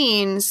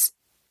tweens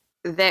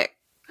that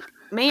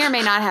may or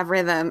may not have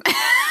rhythm.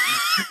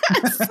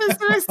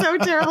 We're so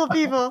terrible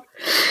people.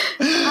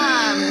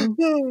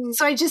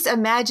 So I just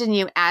imagine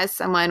you as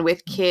someone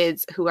with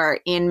kids who are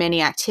in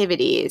many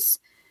activities.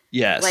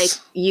 Yes. Like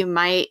you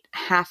might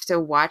have to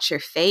watch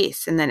your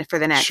face, and then for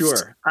the next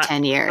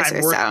 10 years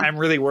so. I'm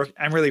really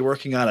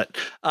working on it.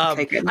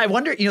 Okay, I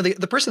wonder,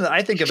 the person that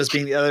I think of as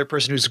being the other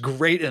person who's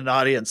great in an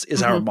audience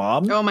is our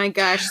mom. Oh my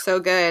gosh, so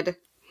good.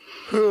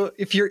 Who,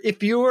 if you're,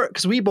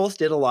 because we both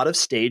did a lot of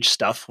stage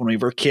stuff when we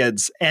were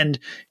kids, and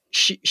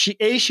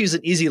she's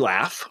an easy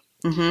laugh.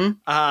 And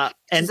a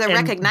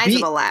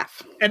recognizable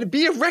laugh. And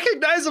be a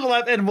recognizable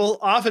laugh, and will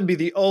often be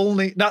the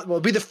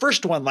be the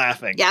first one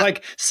laughing. Yep.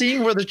 Like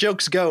seeing where the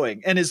joke's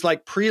going, and is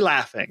like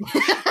pre-laughing.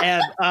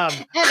 And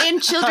in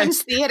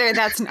children's theater,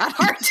 that's not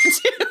hard to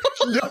do.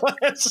 No,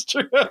 that's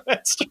true.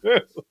 That's true.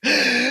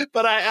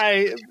 But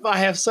I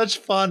have such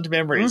fond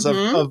memories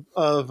of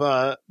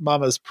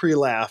Mama's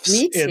pre-laughs.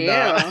 Me too.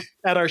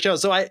 At our show.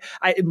 So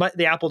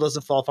the apple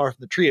doesn't fall far from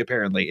the tree,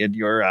 apparently, in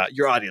your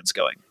audience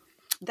going.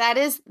 That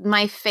is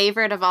my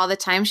favorite of all the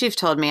times you've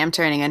told me I'm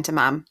turning into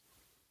Mom.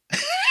 You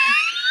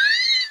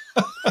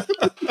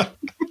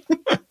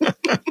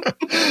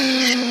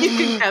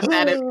can cut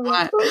that if you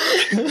want.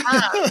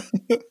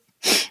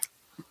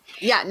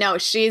 Yeah, no,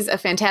 she's a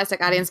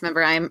fantastic audience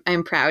member.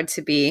 I'm proud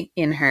to be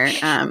in her,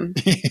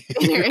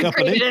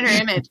 created in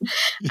her image.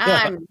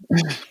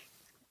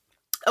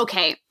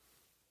 Okay.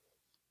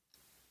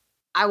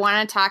 I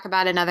want to talk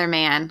about another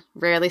man.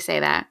 Rarely say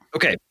that.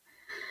 Okay.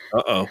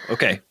 Uh-oh.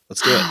 Okay.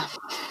 Let's do it.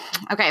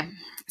 Okay.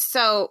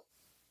 So,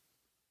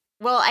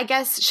 well, I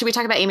guess, should we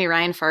talk about Amy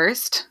Ryan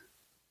first?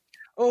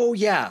 Oh,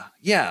 yeah.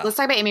 Yeah. Let's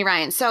talk about Amy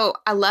Ryan. So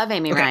I love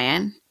Amy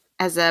Ryan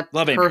as a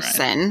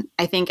person.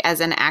 I think as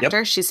an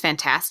actor, she's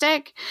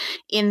fantastic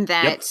in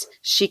that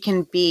she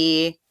can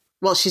be,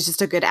 well, she's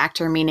just a good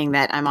actor, meaning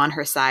that I'm on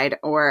her side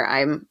or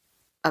I'm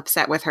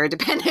upset with her,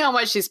 depending on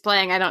what she's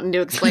playing. I don't need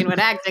to explain what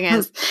acting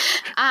is.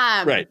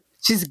 Right.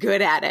 She's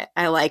good at it.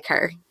 I like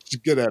her. She's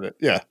good at it.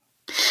 Yeah.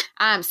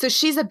 So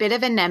she's a bit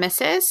of a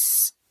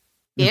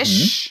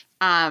nemesis-ish,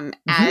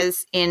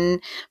 as in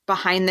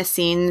behind the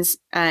scenes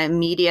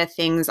media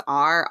things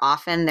are.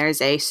 Often there's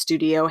a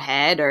studio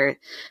head or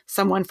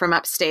someone from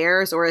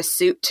upstairs or a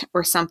suit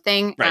or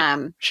something.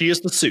 Right. She is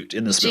the suit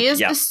in this movie. She is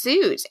the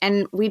suit,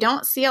 and we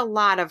don't see a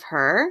lot of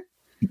her.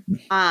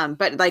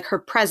 But like her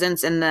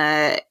presence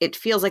it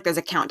feels like there's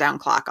a countdown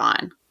clock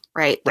on,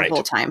 right? The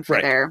whole time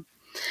for their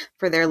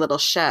little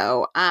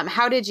show.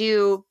 How did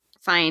you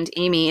find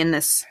Amy in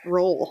this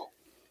role?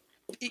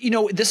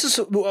 This is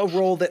a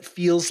role that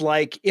feels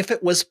like if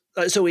it was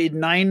so in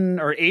 9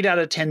 or 8 out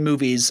of 10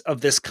 movies of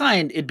this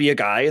kind, it'd be a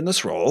guy in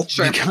this role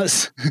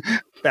because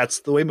that's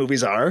the way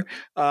movies are.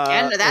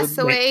 And that's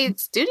the way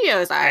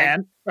studios are.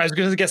 And I was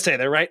going to say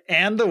that, right?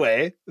 And the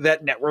way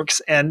that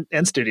networks and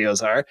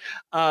studios are.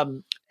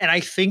 And I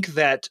think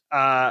that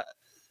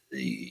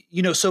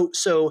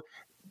so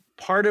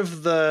part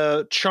of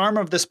the charm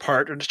of this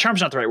part, or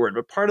charm's not the right word,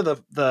 but part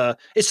of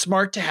it's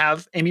smart to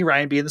have Amy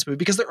Ryan be in this movie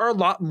because there are a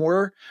lot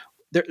more.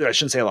 I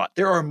shouldn't say a lot.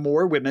 There are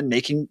more women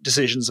making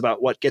decisions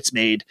about what gets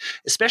made,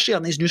 especially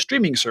on these new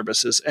streaming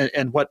services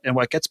and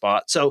what gets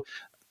bought. So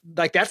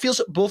like that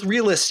feels both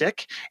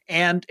realistic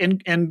and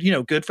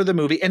good for the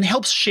movie and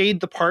helps shade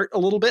the part a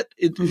little bit.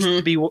 It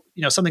to be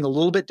something a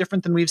little bit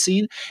different than we've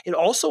seen. It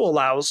also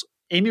allows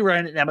Amy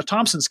Ryan and Emma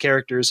Thompson's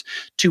characters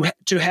to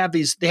have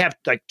these. They have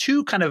like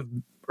two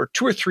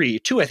or three,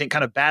 I think,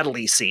 kind of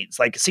battle-y scenes,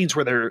 like scenes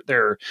where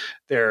they're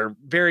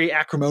very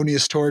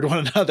acrimonious toward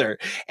one another.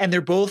 And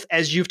they're both,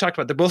 as you've talked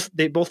about,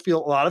 they both feel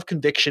a lot of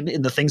conviction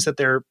in the things that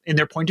they're in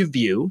their point of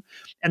view,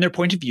 and their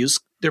points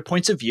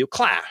of view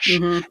clash.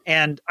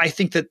 And I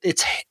think that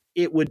it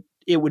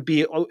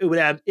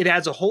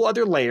adds a whole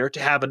other layer to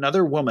have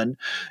another woman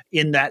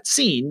in that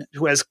scene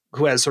who has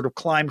sort of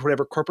climbed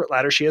whatever corporate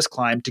ladder she has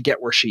climbed to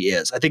get where she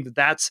is. I think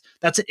that's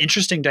an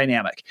interesting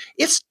dynamic.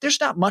 There's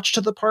not much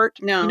to the part.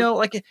 No.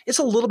 Like it's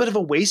a little bit of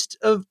a waste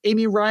of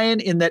Amy Ryan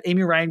in that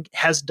Amy Ryan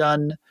has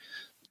done,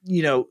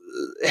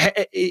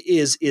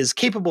 is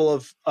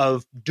capable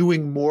of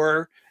doing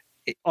more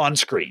on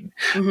screen,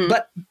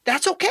 but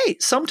that's okay.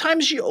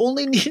 Sometimes you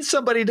only need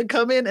somebody to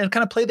come in and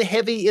kind of play the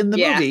heavy in the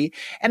movie,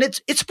 and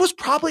it was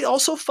probably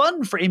also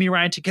fun for Amy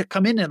Ryan to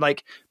come in and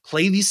like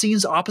play these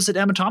scenes opposite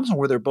Emma Thompson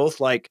where they're both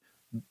like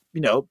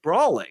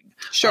brawling.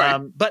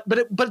 Sure. But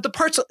the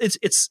parts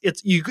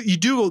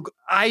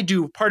I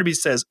do. Part of me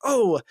says,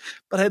 oh,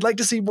 but I'd like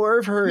to see more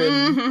of her,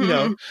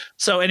 and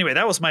So anyway,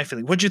 that was my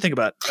feeling. What did you think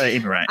about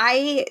Amy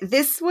Ryan?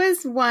 This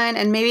was one,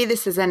 and maybe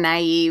this is a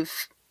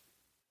naive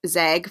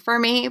zag for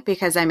me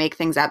because I make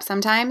things up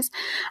sometimes.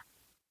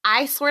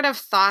 I sort of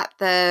thought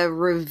the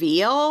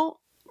reveal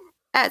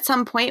at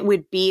some point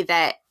would be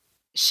that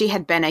she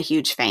had been a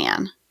huge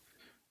fan.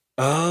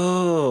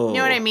 Oh, you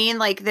know what I mean?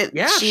 Like that.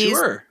 Yeah,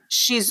 sure.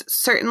 She's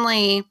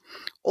certainly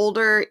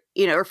older,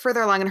 or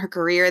further along in her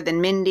career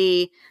than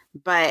Mindy,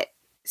 but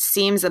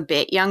seems a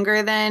bit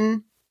younger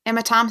than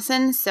Emma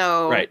Thompson.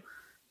 So right.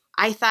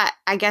 I thought,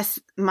 I guess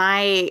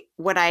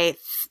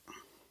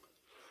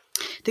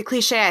the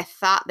cliche I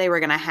thought they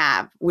were going to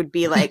have would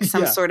be like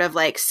some sort of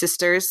like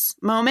sisters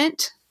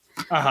moment.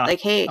 Like,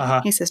 hey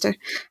sister.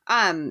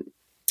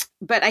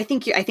 But I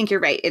think you're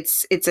right.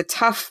 It's a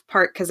tough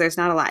part because there's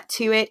not a lot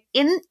to it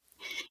in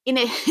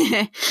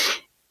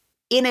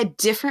a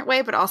different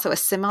way, but also a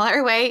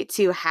similar way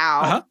to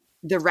how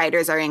the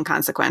writers are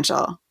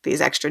inconsequential, these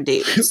extra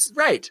dudes.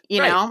 Right.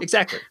 You know?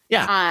 Exactly.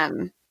 Yeah.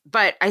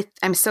 But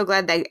I'm so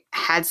glad they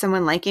had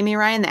someone like Amy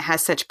Ryan that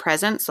has such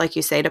presence, like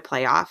you say, to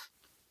play off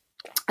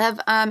of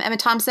Emma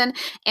Thompson,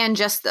 and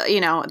just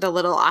the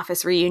little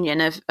office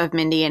reunion of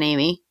Mindy and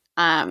Amy.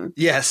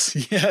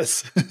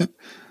 Yes.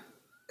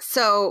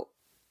 So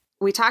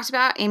we talked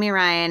about Amy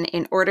Ryan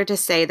in order to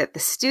say that the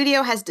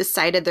studio has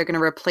decided they're going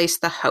to replace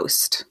the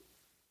host.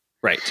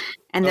 Right.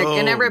 And they're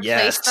going to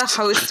replace the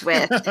host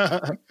with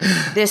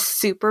this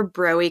super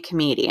bro-y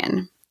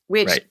comedian,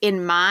 which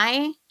in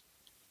my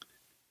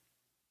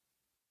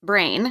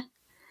brain,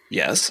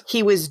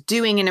 he was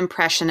doing an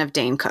impression of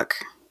Dane Cook.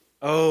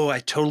 Oh, I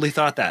totally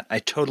thought that. I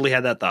totally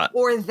had that thought.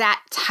 Or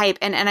that type.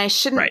 And I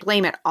shouldn't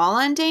blame it all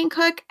on Dane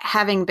Cook,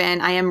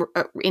 I am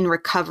in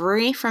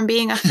recovery from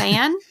being a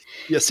fan.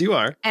 Yes, you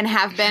are. And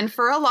have been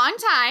for a long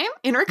time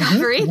in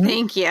recovery.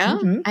 Thank you.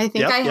 I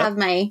think I have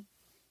my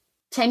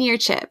 10-year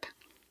chip.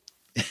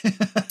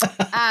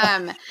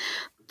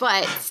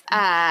 But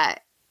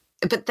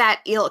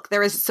that ilk, there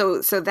was, so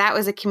that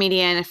was a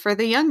comedian for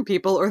the young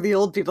people or the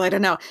old people, I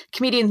don't know,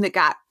 comedian that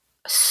got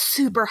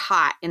super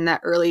hot in the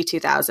early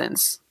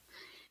 2000s.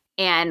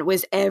 And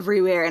was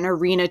everywhere in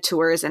arena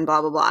tours and blah,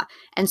 blah, blah.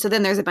 And so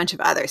then there's a bunch of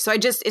others. So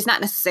it's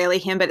not necessarily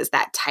him, but it's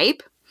that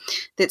type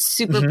that's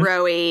super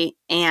bro-y,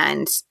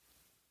 and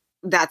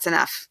that's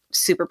enough.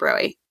 Super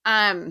bro-y.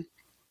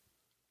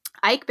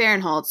 Ike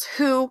Barinholtz,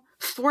 who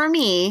for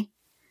me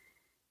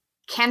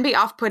can be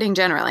off-putting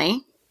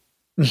generally,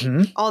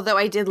 although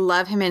I did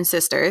love him in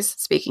Sisters.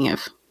 Speaking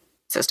of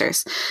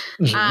Sisters,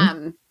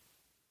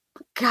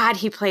 God,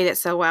 he played it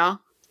so well.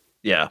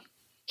 Yeah.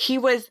 He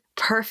was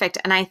perfect.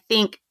 And I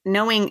think,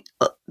 knowing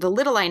the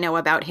little I know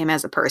about him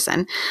as a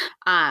person,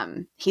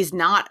 he's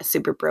not a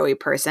super bro-y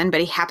person, but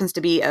he happens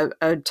to be a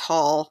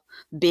tall,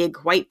 big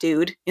white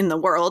dude in the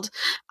world.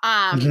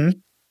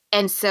 And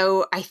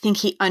so I think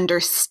he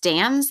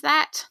understands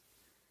that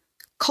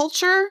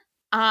culture.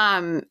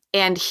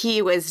 And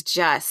he was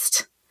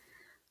just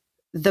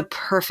the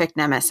perfect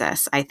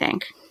nemesis, I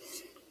think.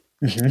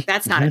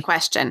 That's not a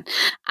question.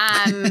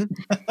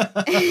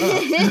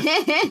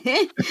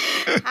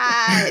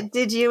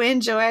 Did you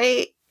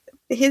enjoy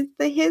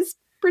his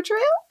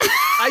portrayal?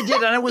 I did,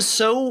 and I was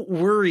so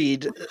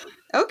worried.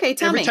 Okay,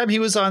 tell me. Every time he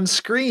was on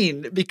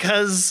screen,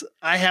 because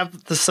I have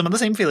some of the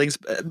same feelings,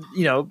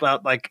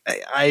 about like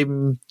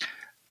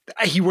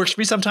he works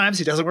for me sometimes.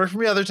 He doesn't work for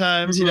me other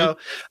times, you know?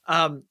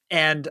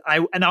 And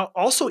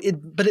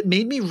it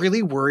made me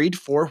really worried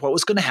for what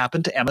was going to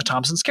happen to Emma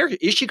Thompson's character.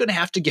 Is she going to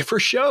have to give her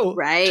show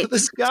to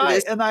this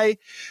guy?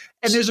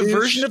 And there's a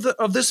version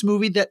of this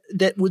movie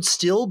that would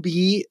still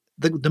be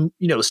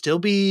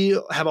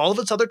have all of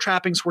its other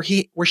trappings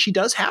where she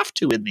does have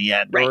to in the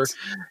end, or,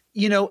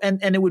 you know,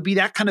 and it would be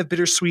that kind of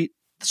bittersweet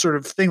sort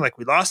of thing. Like,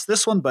 we lost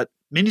this one, but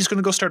Mindy's going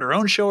to go start her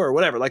own show or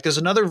whatever. Like, there's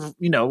another,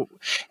 you know,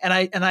 and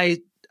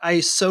I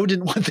so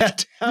didn't want that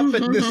to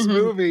happen in this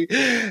movie.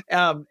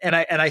 And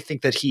I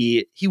think that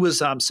he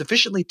was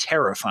sufficiently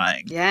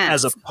terrifying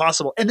as a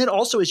possible. And then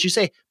also, as you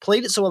say,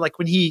 played it so well, like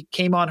when he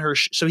came on her,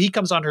 so he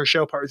comes on her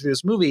show partway through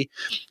this movie,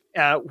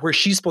 where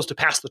she's supposed to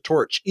pass the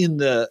torch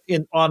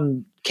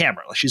on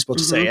camera. Like, she's supposed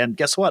to say, and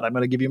guess what? I'm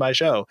going to give you my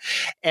show.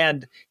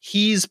 And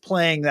he's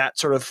playing that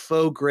sort of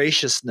faux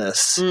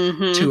graciousness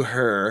to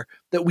her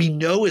that we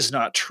know is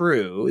not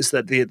true, is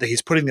that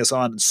he's putting this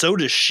on, and so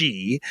does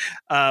she.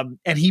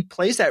 And he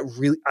plays that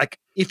really, like,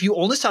 if you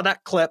only saw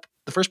that clip,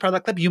 the first part of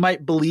that clip, you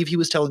might believe he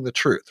was telling the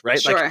truth,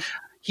 right? Sure. Like,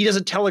 he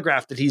doesn't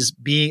telegraph that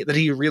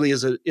he really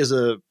is a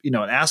you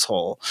know, an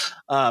asshole.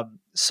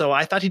 So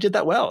I thought he did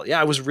that well. Yeah,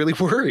 I was really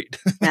worried.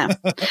 Yeah.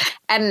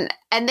 And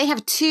they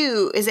have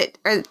two.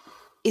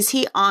 Is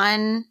he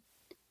on?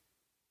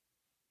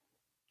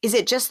 Is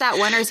it just that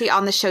one, or is he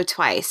on the show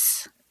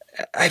twice?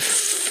 I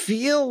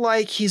feel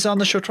like he's on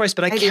the show twice,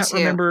 but I can't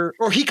remember.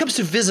 Or he comes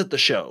to visit the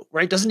show,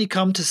 right? Doesn't he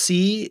come to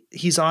see?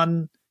 He's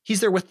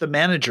there with the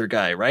manager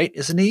guy, right?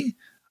 Isn't he?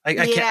 I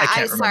can't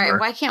remember. Sorry,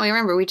 why can't we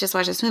remember? We just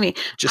watched this movie.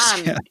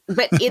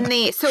 But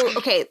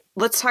okay,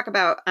 let's talk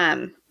about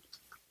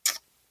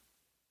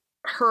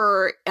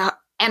her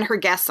and her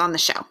guests on the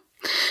show.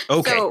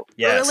 Okay. So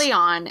early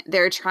on,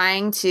 they're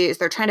trying to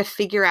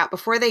figure out,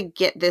 before they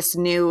get this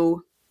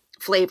new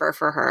flavor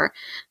for her,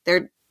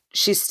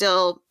 she's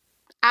still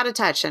out of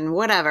touch and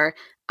whatever.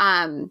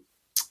 And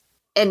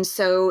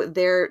so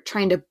they're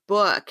trying to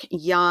book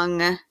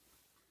young,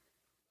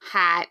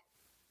 hot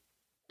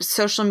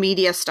social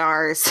media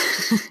stars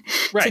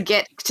to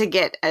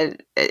get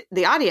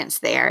the audience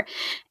there.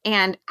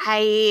 And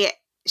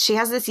she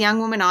has this young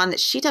woman on that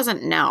she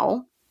doesn't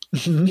know,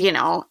 you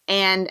know,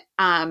 and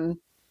it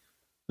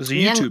was a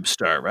YouTube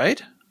star,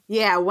 right?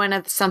 Yeah, one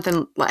of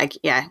something like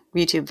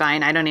YouTube,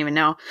 Vine, I don't even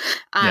know.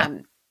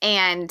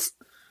 And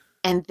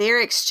their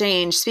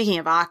exchange, speaking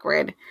of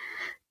awkward,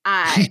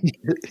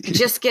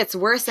 just gets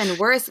worse and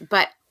worse.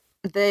 But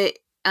the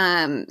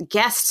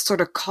guest sort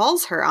of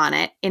calls her on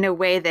it in a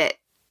way that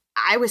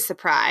I was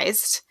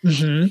surprised,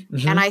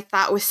 and I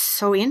thought was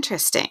so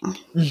interesting.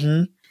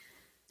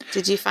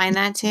 Did you find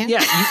that too?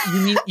 Yeah,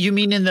 you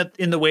mean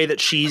in the way that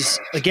she's,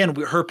 again,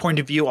 her point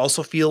of view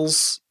also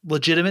feels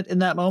legitimate in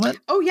that moment?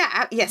 Oh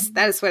yeah, yes,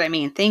 that is what I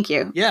mean. Thank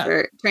you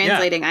for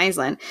translating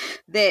Aislinn.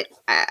 That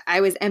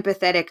I was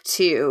empathetic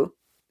to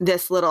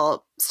this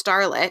little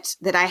starlet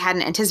that I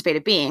hadn't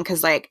anticipated being,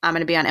 because, like, I'm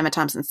going to be on Emma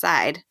Thompson's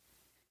side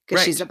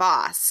because she's a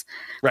boss,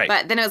 right?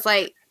 But then it was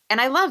like,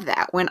 and I love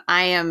that when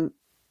I am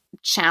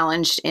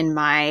challenged in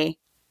my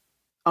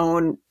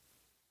own,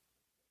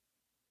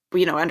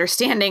 you know,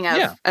 understanding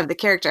of the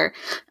character.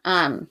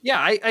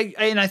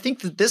 I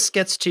think that this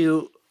gets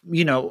to,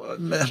 you know,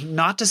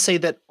 not to say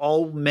that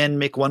all men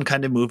make one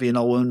kind of movie and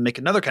all women make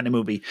another kind of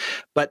movie,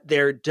 but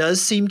there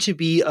does seem to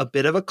be a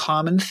bit of a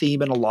common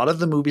theme in a lot of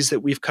the movies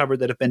that we've covered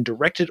that have been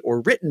directed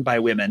or written by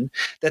women,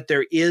 that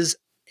there is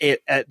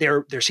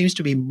there seems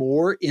to be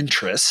more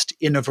interest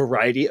in a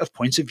variety of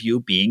points of view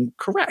being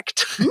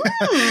correct.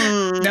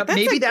 Now, that's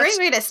a great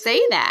way to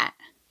say that.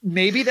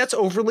 Maybe that's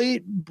overly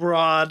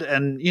broad,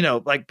 and, you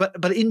know, like,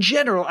 but in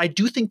general, I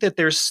do think that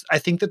there's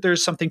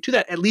something to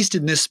that, at least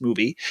in this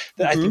movie,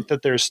 that I think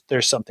that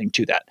there's something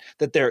to that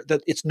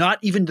it's not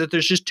even that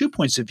there's just two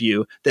points of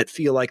view that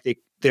feel like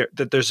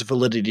that there's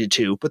validity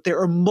to, but there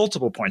are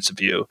multiple points of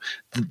view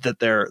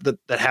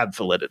that have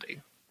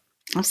validity.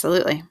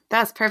 Absolutely.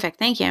 That's perfect.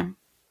 Thank you.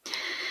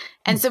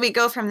 And so we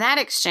go from that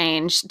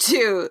exchange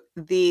to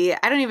I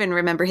don't even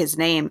remember his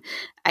name,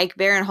 Ike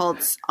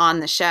Barinholtz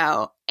on the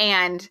show,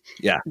 and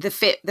the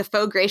faux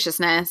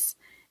graciousness.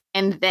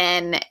 And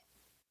then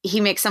he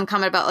makes some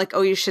comment about, like,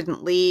 oh, you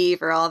shouldn't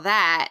leave or all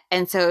that.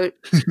 And so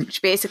she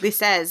basically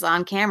says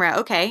on camera,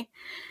 okay,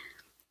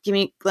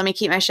 let me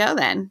keep my show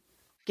then.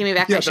 Give me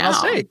back my show. I'll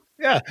stay.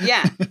 Yeah.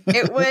 Yeah.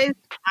 It was,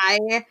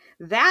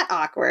 that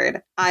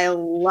awkward. I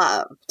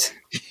loved.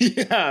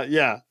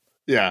 Yeah.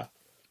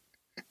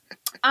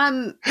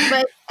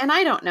 But, and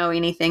I don't know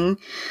anything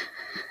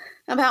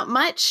about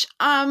much.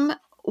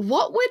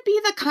 What would be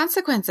the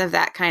consequence of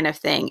that kind of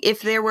thing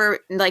if there were,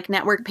 like,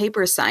 network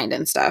papers signed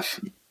and stuff?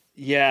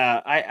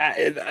 Yeah,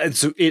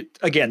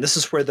 again, this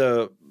is where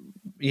the,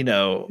 you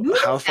know,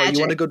 how far you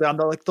want to go down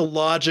the, like, the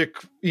logic,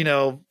 you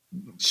know.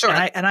 Sure.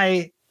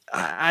 And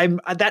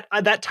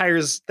that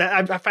tires.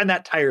 I find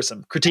that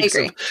tiresome. Critiques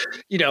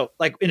of,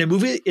 like in a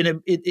movie,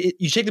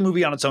 you take the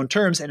movie on its own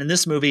terms, and in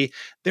this movie,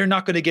 they're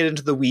not going to get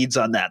into the weeds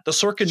on that. The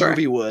Sorkin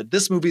movie would.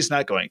 This movie's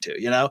not going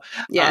to.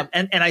 Yeah.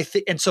 And I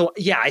think, and so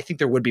I think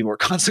there would be more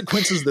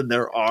consequences than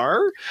there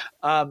are.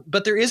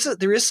 But there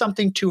is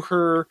something to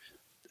her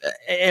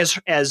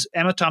as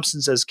Emma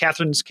Thompson's as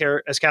Catherine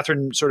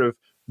sort of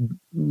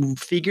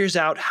figures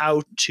out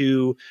how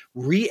to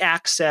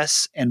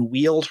reaccess and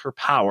wield her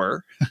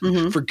power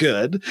for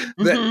good,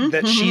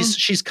 that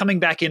she's coming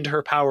back into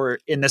her power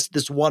in this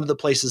one of the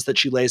places that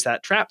she lays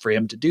that trap for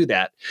him to do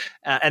that.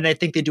 And I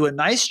think they do a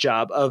nice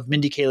job of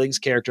Mindy Kaling's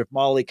character of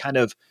Molly kind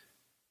of,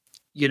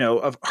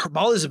 of her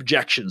Molly's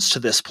objections to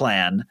this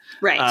plan,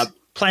 right.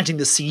 Planting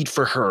the seed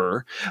for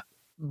her.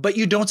 But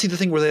you don't see the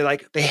thing where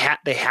they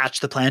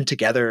hatch the plan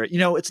together.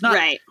 It's not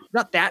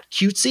not that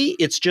cutesy.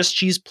 It's just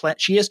she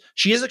has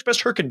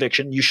expressed her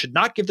conviction. You should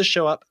not give the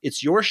show up.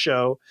 It's your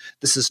show.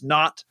 This is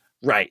not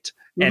right.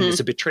 And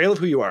it's a betrayal of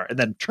who you are. And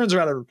then turns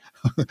around and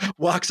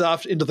walks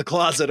off into the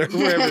closet or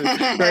wherever.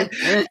 Right?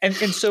 And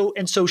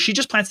so she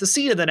just plants the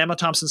seed, and then Emma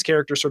Thompson's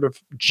character sort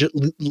of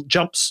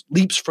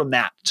leaps from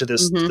that to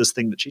this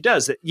thing that she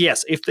does. That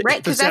yes,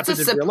 because that's a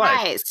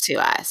surprise to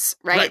us,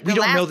 right? We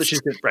don't know that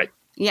she's right.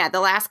 Yeah, the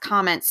last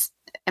comments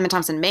Emma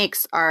Thompson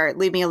makes are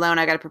 "Leave me alone.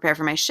 I got to prepare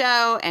for my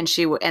show," and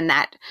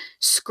that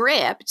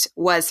script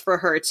was for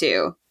her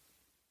to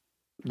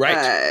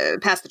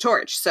pass the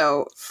torch.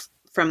 So,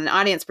 from an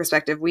audience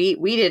perspective, we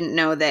didn't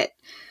know that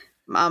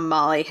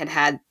Molly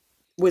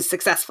was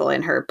successsul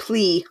in her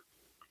plea.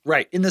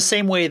 Right. In the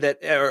same way that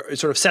it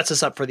sort of sets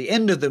us up for the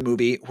end of the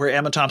movie, where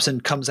Emma Thompson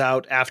comes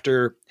out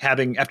after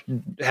having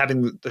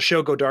the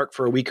show go dark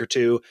for a week or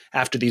two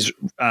after these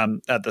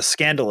the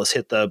scandal has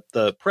hit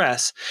the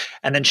press,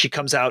 and then she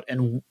comes out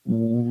and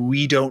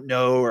we don't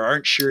know or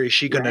aren't sure, is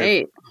she going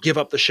to give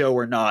up the show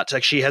or not?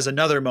 Like, she has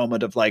another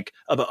moment of an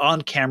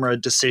on-camera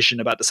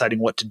decision about deciding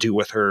what to do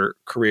with her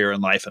career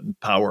and life and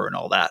power and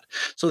all that.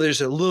 So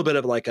there's a little bit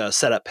of like a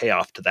setup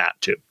payoff to that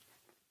too.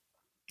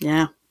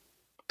 Yeah.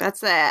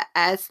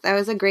 That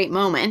was a great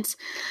moment.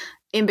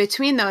 In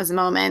between those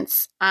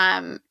moments,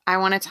 I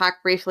want to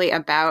talk briefly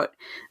about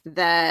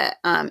the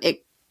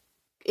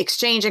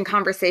exchange and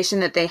conversation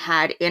that they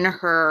had in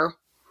her.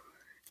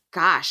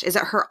 Gosh, is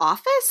it her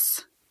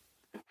office?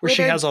 Where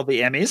she has all the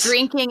Emmys?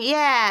 Drinking,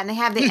 yeah, and they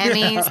have the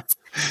Emmys.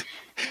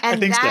 And I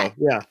think so,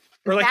 yeah.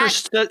 Or like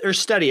her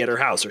study at her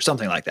house or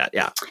something like that,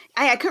 yeah.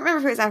 I couldn't remember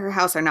if it was at her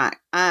house or not,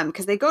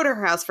 because they go to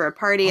her house for a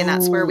party, and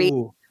that's where we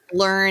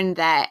learn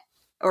that,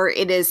 or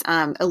it is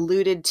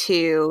alluded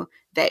to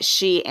that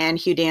she and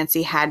Hugh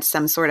Dancy had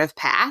some sort of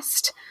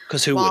past.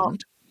 Because who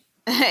wouldn't?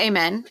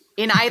 Amen.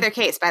 In either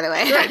case, by the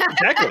way. Right,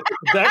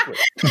 exactly.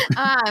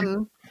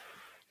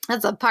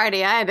 That's a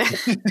party I'd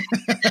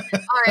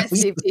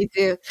RSVP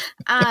to.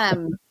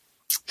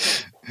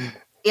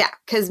 Yeah,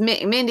 because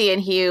Mindy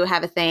and Hugh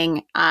have a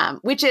thing,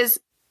 which is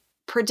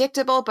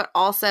predictable, but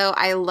also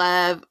I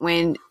love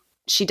when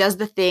she does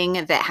the thing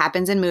that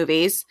happens in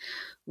movies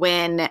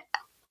when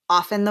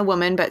often the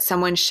woman, but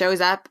someone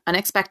shows up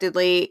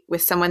unexpectedly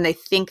with someone they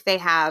think they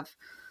have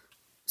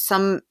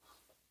some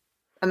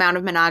amount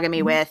of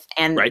monogamy with,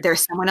 and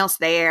there's someone else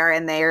there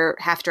and they're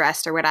half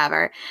dressed or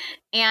whatever.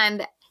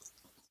 And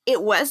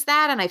it was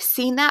that, and I've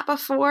seen that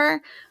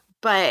before,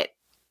 but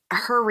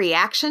her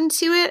reaction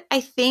to it, I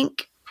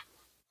think,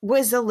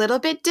 was a little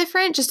bit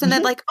different, just in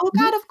that, like, oh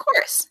God, of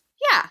course.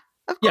 Yeah,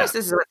 of course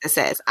this is what this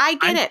is. I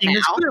get it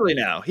now. Clearly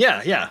now.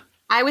 Yeah.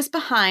 I was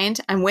behind.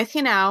 I'm with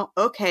you now.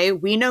 Okay,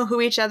 we know who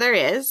each other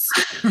is.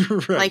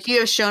 Right. Like, you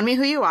have shown me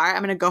who you are.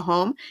 I'm going to go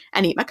home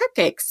and eat my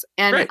cupcakes.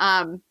 And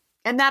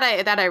and that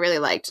I really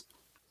liked.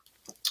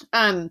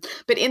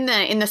 But in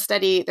the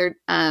study, they're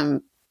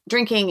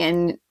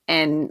drinking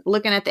and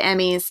looking at the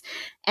Emmys,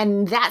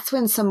 and that's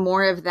when some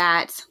more of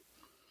that,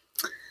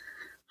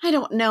 I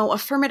don't know,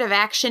 affirmative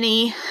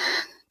action-y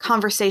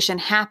conversation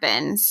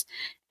happens.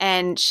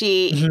 And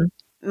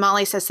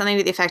Molly says something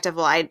to the effect of,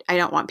 well, I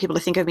don't want people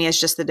to think of me as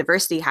just the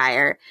diversity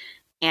hire.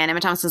 And Emma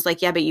Thompson's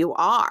like, yeah, but you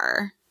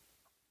are.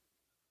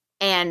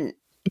 And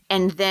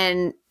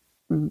then,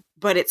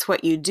 but it's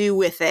what you do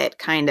with it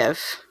kind of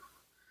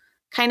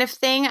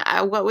thing.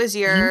 What was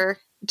your,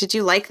 did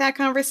you like that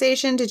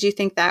conversation? Did you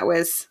think that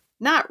was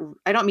not,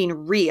 I don't mean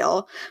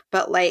real,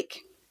 but like,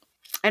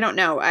 I don't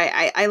know.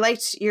 I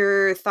liked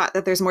your thought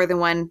that there's more than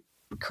one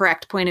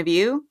correct point of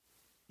view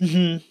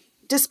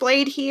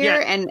displayed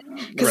here. Yeah. And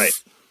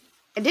because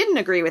I didn't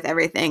agree with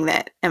everything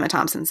that Emma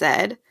Thompson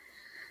said.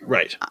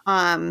 Right.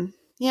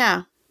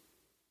 Yeah.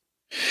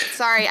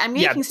 Sorry, I'm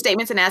making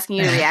statements and asking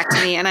you to react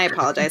to me, and I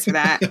apologize for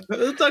that.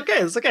 It's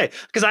okay.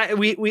 Because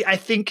I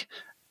think,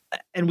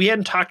 and we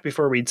hadn't talked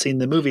before we'd seen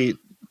the movie,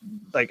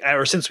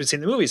 or since we'd seen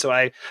the movie. So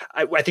I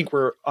think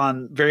we're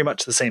on very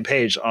much the same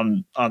page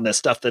on this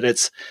stuff, that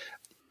it's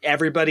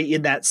everybody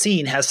in that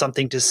scene has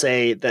something to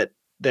say that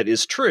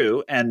is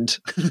true, and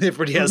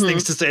everybody has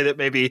things to say that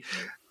maybe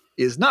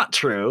is not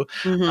true.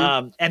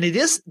 And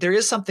there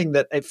is something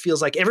that it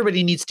feels like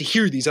everybody needs to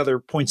hear these other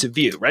points of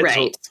view, right?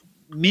 So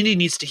Mindy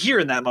needs to hear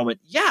in that moment,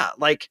 yeah,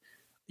 like,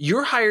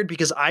 you're hired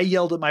because I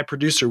yelled at my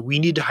producer, we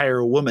need to hire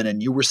a woman,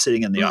 and you were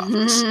sitting in the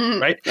office,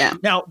 right? Yeah.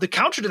 Now, the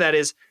counter to that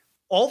is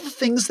all the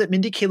things that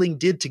Mindy Kaling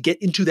did to get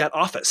into that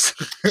office,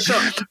 Sure.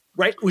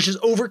 right? Which is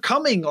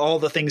overcoming all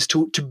the things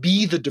to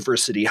be the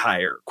diversity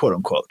hire, quote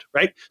unquote,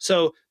 right?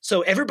 So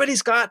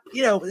everybody's got,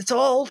 it's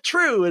all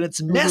true and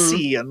it's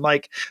messy and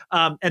like,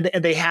 and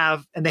they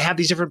have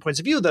these different points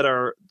of view that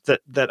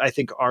I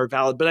think are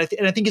valid, but I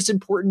think it's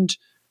important.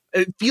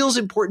 It feels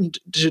important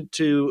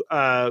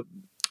to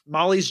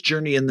Molly's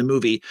journey in the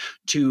movie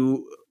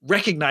to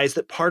recognize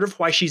that part of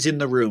why she's in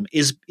the room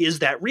is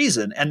that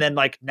reason. And then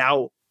like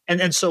now,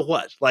 and so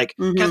what? Like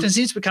Catherine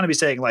seems to kind of be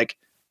saying like,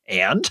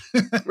 and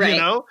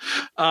right.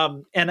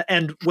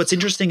 And what's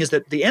interesting is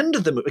that the end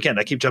of the movie, again,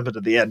 I keep jumping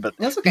to the end, but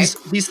that's okay.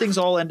 These things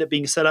all end up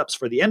being setups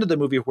for the end of the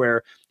movie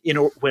where,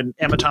 when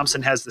Emma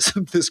Thompson has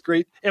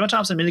Emma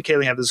Thompson and Mindy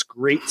Kaling have this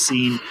great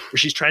scene where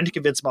she's trying to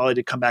convince Molly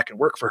to come back and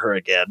work for her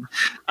again.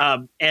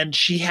 And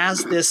she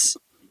has this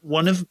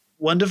one of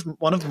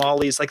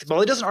Molly's, like,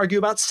 Molly doesn't argue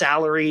about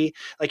salary.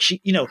 Like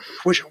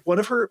which one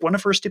of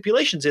her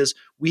stipulations is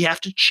we have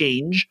to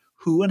change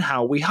who and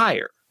how we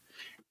hire.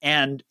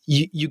 And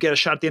you get a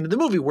shot at the end of the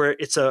movie where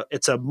it's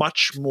a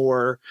much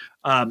more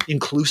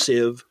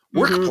inclusive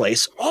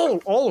workplace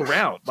all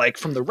around, like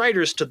from the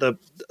writers to the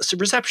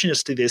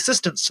receptionists to the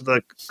assistants to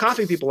the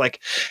coffee people,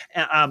 like,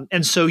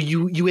 and so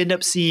you end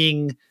up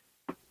seeing.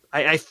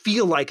 I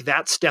feel like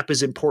that step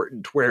is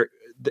important where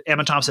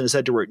Emma Thompson has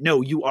said to her, no,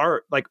 you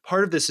are, like,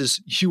 part of this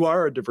is you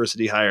are a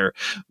diversity hire,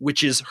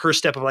 which is her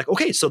step of like,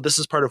 okay, so this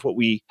is part of what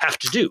we have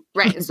to do.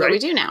 Right. It's what we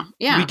do now.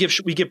 Yeah. We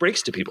give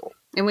breaks to people.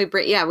 And we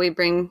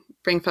bring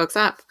folks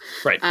up.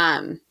 Right.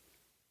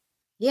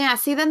 Yeah.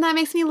 See, then that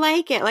makes me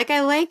like it. Like,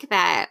 I like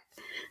that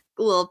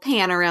little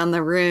pan around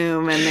the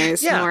room and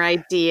there's more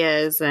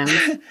ideas and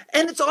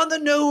it's on the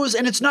nose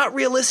and it's not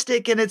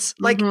realistic and it's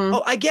like,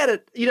 oh, I get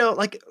it.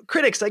 Like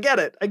critics, I get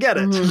it.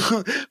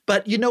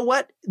 But you know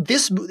what?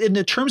 In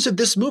the terms of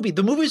this movie,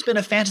 the movie's been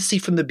a fantasy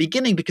from the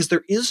beginning because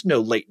there is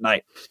no late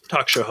night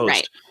talk show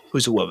host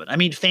who's a woman. I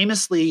mean,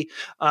 famously,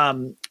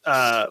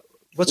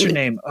 what's her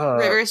name? Joan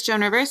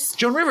Rivers.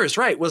 Joan Rivers,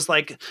 right, was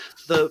like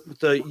the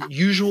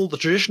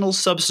traditional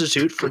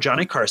substitute for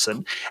Johnny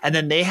Carson. And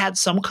then they had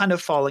some kind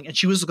of falling and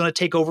she was going to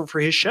take over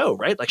for his show,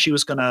 right? Like she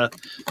was going to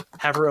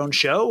have her own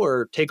show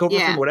or take over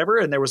from whatever.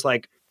 And there was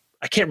like,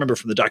 I can't remember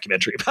from the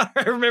documentary about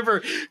her. I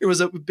remember it was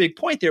a big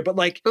point there, but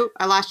like, oh,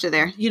 I lost you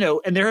there.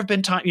 And there have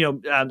been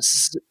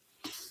times,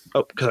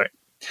 oh, sorry.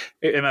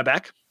 Am I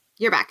back?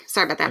 You're back.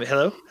 Sorry about that.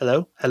 Hello.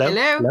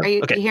 Are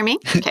you, okay. You hear me?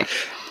 Okay.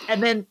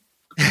 And then,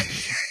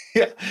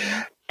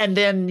 and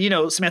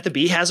then, Samantha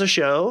Bee has a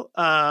show.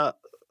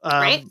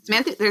 Right.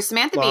 There's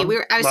Samantha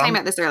Bee. I was talking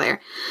about this earlier.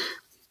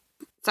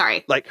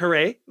 Sorry. Like,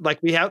 hooray.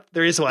 Like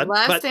there is one.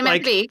 Love but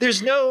Samantha Bee.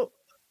 There's no.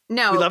 We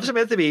love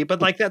Samantha Bee,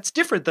 but like that's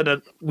different than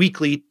a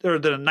weekly or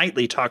than a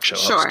nightly talk show.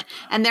 Sure. Host.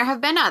 And there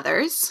have been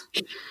others.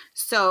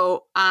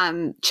 So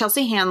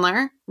Chelsea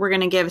Handler, we're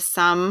going to give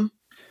some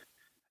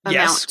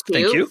amount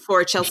to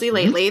for Chelsea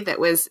lately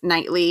that was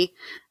nightly.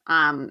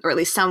 Or at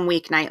least some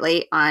week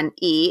nightly on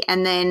E.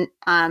 And then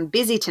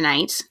Busy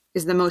Tonight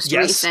is the most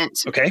recent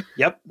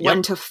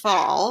one to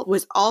fall,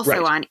 was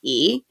also on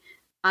E.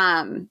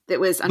 That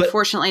was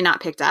unfortunately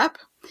not picked up.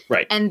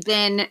 Right. And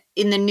then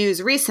in the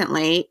news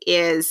recently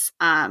is,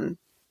 I'm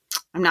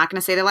not going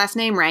to say the last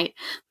name right,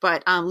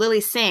 but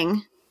Lily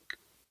Singh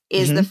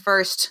is the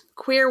first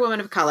queer woman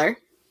of color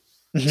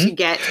to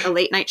get a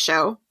late night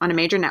show on a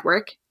major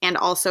network and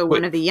also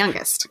one of the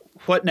youngest.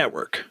 What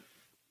network?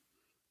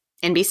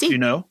 NBC. Do you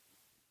know?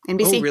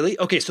 NBC. Oh, really?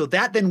 Okay, so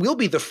that then will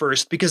be the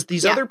first because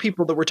these other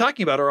people that we're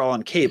talking about are all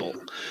on cable.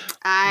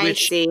 I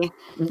see.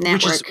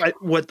 Network.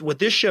 Which is what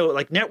this show,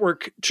 like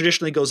network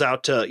traditionally goes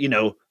out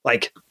to,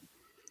 like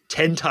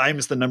 10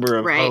 times the number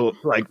of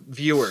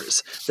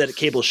viewers that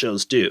cable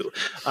shows do.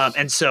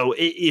 And so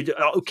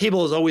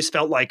cable has always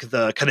felt like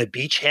the kind of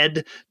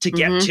beachhead to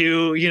get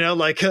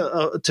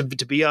to,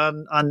 to be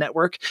on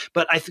network.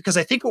 But because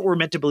I think what we're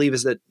meant to believe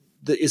is that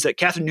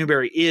Catherine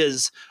Newberry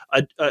is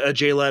a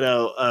Jay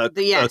Leto,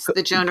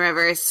 the Joan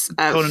Rivers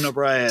of Conan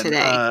O'Brien today.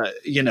 I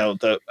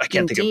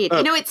can't think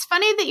of. It's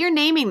funny that you're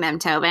naming them,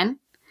 Tobin.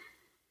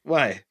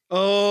 Why?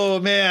 Oh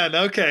man,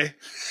 okay.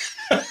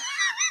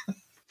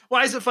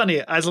 Why is it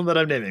funny, Aislinn, that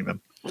I'm naming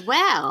them?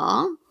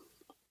 Well,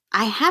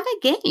 I have a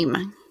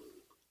game.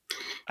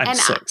 I'm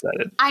so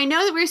excited. I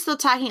know that we're still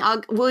talking.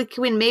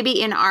 When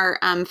maybe in our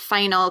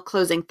final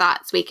closing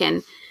thoughts, we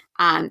can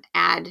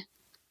add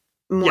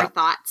more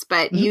thoughts,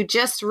 but you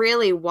just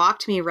really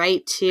walked me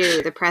right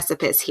to the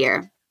precipice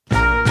here.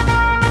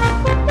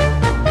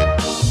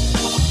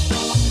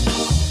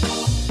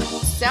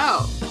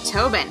 So,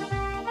 Tobin,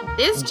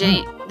 this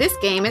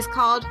game is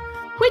called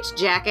Which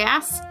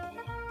Jackass?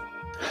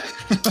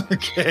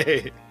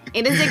 Okay.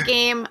 It is a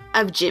game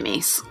of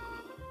Jimmy's.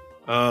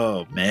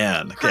 Oh,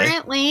 man. Okay.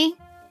 Currently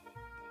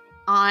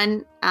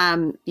on,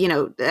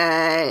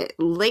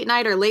 late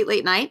night or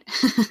late night.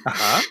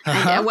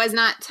 It was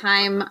not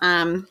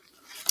time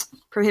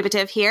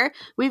prohibitive here.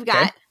 We've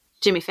got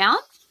Jimmy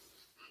Fallon,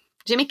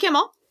 Jimmy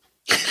Kimmel,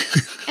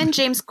 and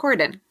James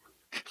Corden.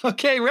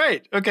 Okay,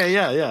 right. Okay,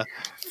 yeah.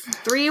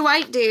 3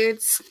 white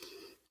dudes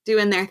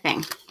doing their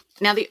thing.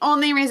 Now, the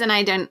only reason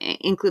I don't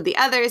include the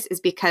others is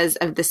because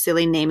of the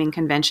silly naming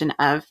convention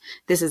of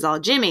this is all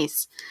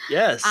Jimmy's.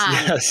 Yes,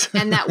 yes.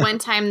 And that one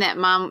time that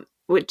Mom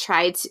would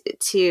try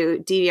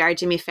to DVR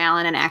Jimmy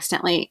Fallon and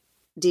accidentally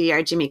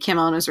DVR Jimmy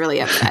Kimmel and was really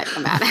upset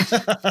about it.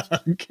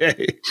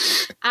 Okay.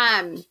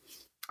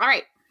 All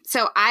right.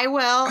 So I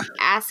will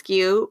ask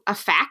you a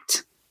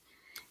fact.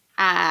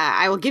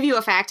 I will give you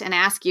a fact and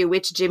ask you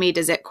which Jimmy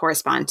does it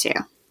correspond to.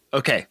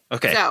 Okay.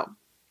 So,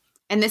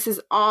 and this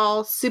is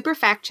all super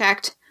fact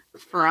checked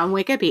from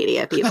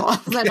Wikipedia, people.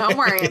 So don't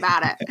worry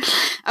about it.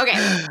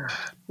 Okay.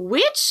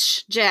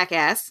 Which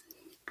jackass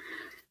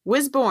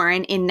was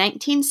born in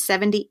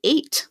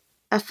 1978?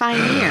 A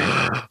fine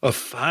year. A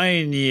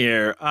fine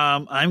year.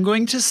 I'm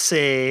going to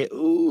say,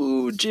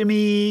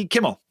 Jimmy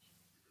Kimmel.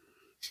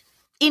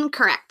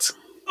 Incorrect.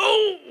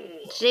 Oh,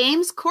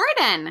 James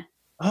Corden.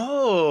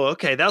 Oh,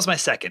 okay. That was my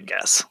second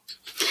guess.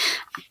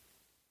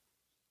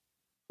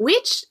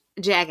 Which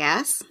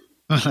jackass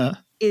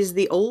is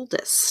the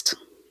oldest?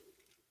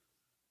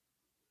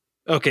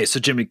 Okay, so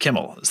Jimmy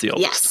Kimmel is the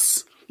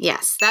oldest.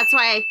 Yes. That's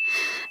why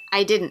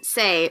I didn't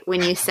say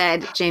when you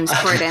said James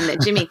Corden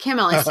that Jimmy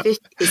Kimmel is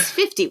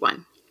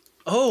 51.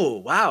 Oh,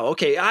 wow.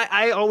 Okay.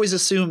 I always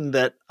assume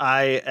that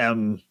I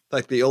am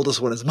like the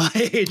oldest one is my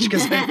age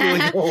because I'm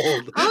feeling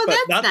old. Oh, but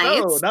that's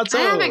nice. Not so.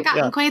 I haven't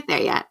gotten quite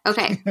there yet.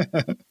 Okay.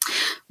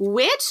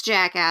 Which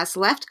jackass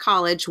left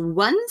college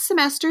 1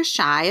 semester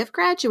shy of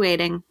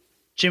graduating?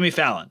 Jimmy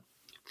Fallon.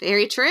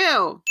 Very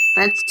true.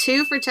 That's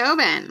 2 for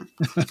Tobin.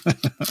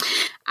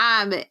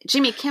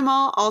 Jimmy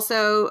Kimmel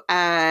also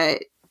had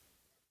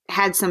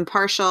some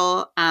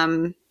partial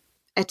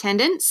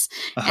attendance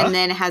and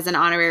then has an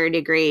honorary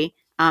degree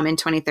in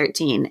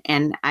 2013.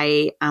 And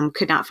I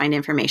could not find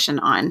information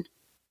on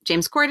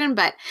James Corden,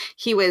 but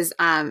he was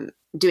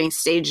doing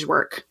stage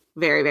work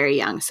very, very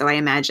young. So I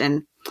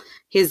imagine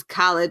his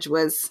college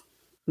was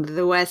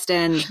the West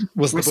End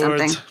was or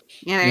something.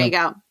 Yeah, there you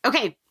go.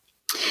 Okay.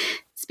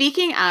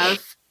 Speaking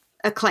of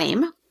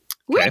acclaim,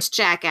 which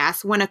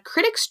jackass won a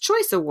Critics'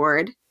 Choice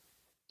Award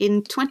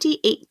in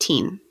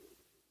 2018?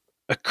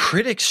 A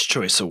Critics'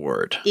 Choice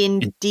Award.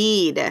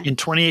 Indeed. In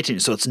 2018.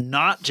 So it's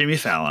not Jimmy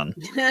Fallon.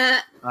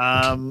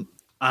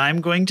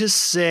 I'm going to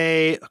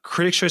say a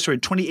Critics' Choice Award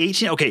in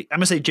 2018. Okay, I'm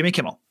going to say Jimmy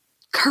Kimmel.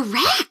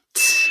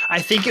 Correct.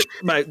 I think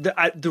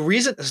the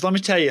reason, so let me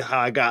tell you how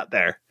I got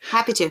there.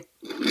 Happy to.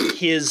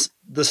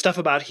 The stuff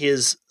about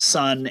his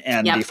son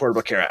and the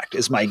Affordable Care Act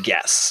is my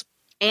guess.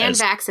 And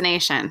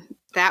vaccination.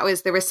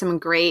 There was some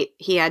great,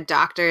 he had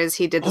doctors,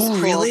 he did this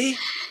really?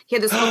 He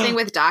had this whole thing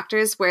with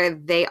doctors where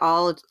they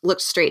all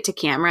looked straight to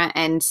camera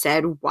and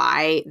said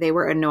why they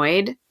were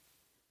annoyed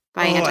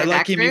by anti-vaxxers. I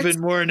like him even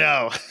more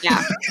now.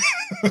 Yeah.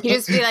 He'd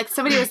just be like,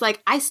 somebody was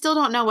like, I still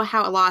don't know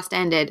how Lost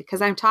ended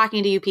because I'm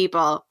talking to you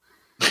people.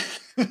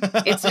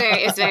 It's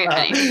very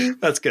funny.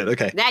 That's good.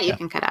 Okay. That you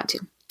can cut out too.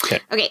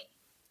 Okay.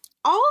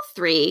 All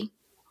 3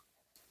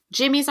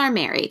 Jimmys are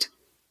married.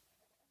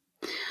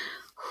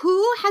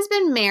 Who has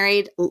been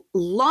married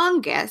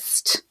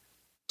longest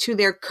to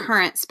their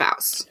current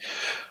spouse?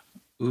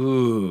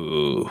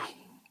 Ooh.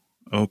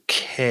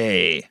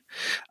 Okay.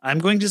 I'm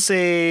going to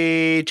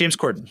say James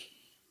Corden.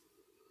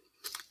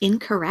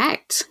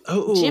 Incorrect.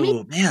 Oh,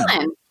 Jimmy man.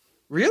 Fallon.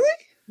 Really?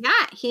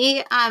 Yeah.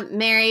 He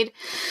married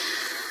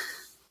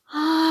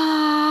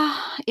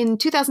in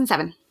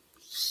 2007.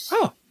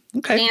 Oh,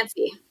 okay.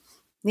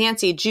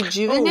 Nancy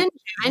Juvenin.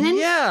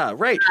 Yeah,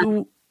 right.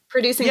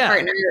 Producing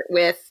partner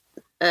with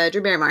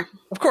Drew Barrymore.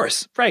 Of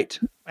course, right.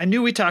 I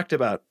knew we talked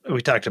about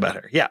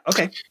her. Yeah,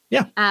 okay.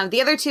 Yeah.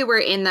 The other 2 were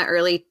in the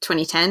early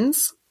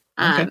 2010s.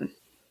 Okay.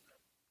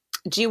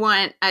 Do you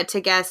want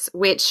to guess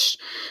which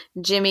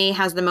Jimmy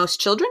has the most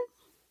children?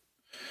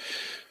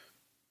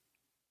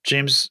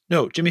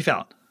 Jimmy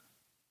Fallon.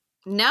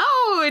 No,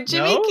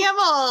 Jimmy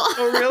Kimmel.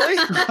 Oh, really?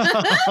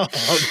 Oh,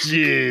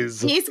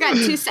 jeez. He's got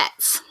 2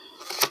 sets.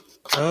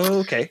 Oh,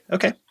 okay.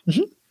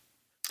 Mm-hmm.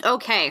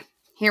 Okay,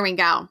 here we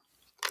go.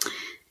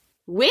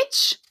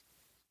 Which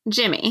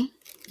Jimmy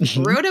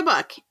wrote a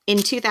book in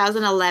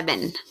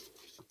 2011?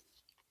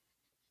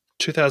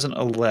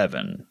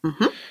 2011.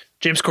 Mm-hmm.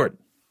 James Corden.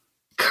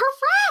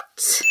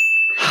 Correct.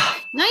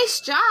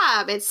 Nice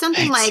job. It's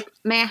something like,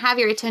 may I have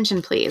your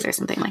attention, please? Or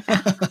something like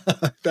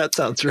that. That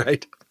sounds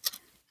right.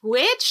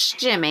 Which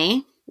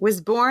Jimmy was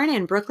born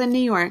in Brooklyn, New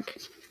York?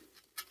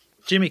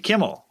 Jimmy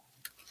Kimmel.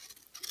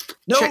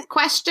 No. Trick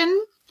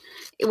question.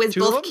 It was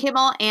both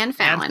Kimmel and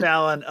Fallon.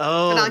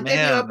 Oh, but I'll give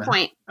you a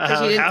point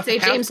because you didn't say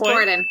James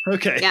Corden.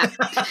 Okay. Yeah.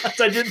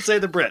 So I didn't say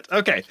the Brit.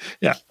 Okay.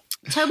 Yeah.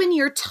 Tobin,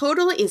 your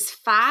total is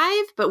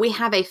 5, but we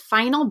have a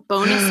final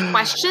bonus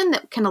question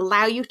that can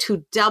allow you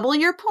to double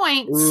your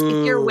points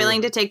if you're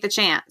willing to take the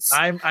chance.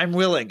 I'm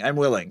willing.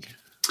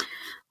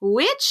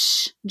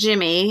 Which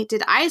Jimmy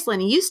did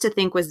Aislinn used to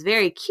think was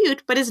very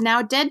cute, but is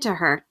now dead to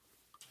her?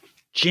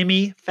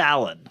 Jimmy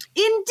Fallon.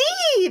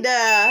 Indeed.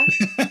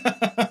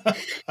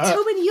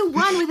 Tobin, you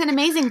won with an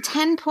amazing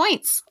 10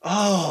 points.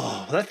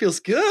 Oh, that feels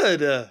good.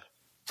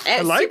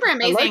 Super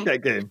amazing. I like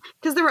that game.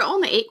 Because there were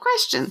only 8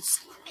 questions.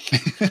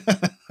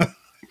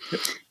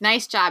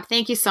 Nice job.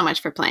 Thank you so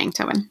much for playing,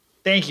 Tobin.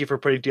 Thank you for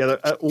putting together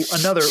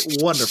another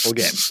wonderful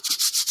game.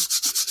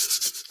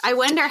 I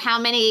wonder how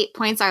many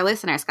points our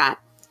listeners got.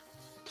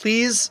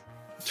 Please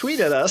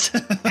tweet at us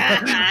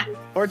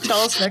or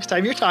tell us next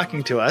time you're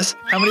talking to us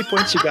how many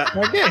points you got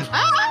in our game.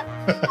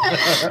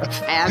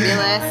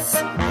 Fabulous.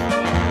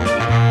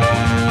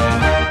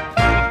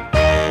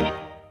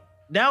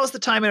 Now is the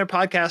time in our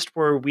podcast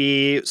where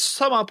we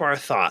sum up our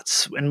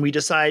thoughts and we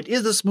decide,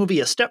 is this movie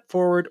a step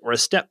forward or a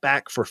step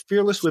back for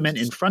fearless women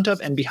in front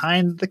of and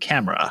behind the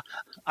camera?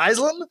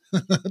 Aislinn,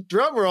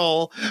 drum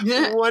roll.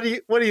 What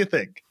do you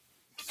think?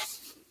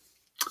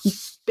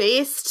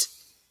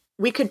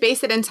 We could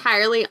base it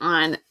entirely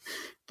on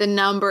the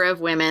number of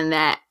women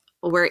that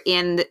were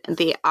in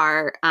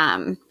our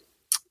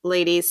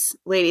ladies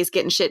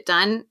getting shit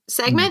done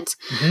segment.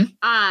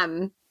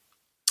 Mm-hmm.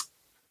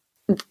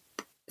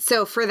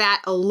 So for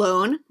that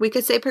alone, we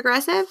could say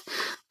progressive.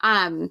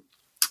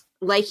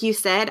 Like you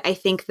said, I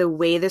think the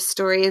way the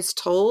story is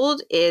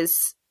told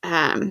is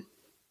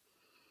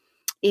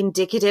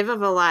indicative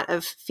of a lot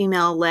of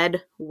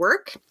female-led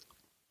work.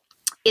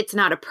 It's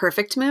not a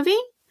perfect movie.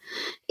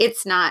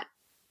 It's not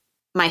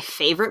my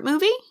favorite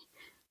movie,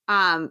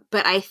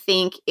 but I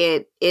think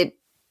it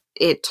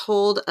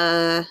told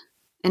an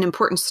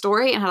important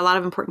story and had a lot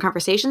of important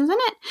conversations in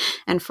it.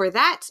 And for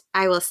that,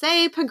 I will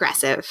say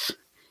progressive.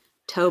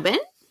 Tobin?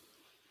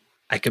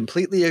 I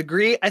completely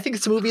agree. I think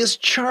this movie is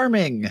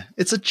charming.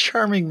 It's a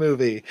charming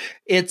movie.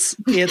 It's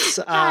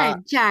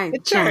charming.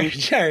 It's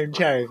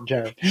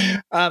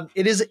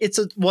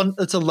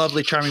a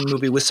lovely, charming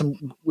movie with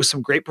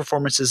some great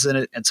performances in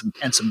it and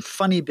some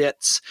funny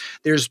bits.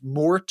 There's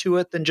more to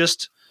it than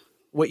just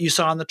what you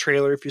saw in the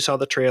trailer. If you saw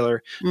the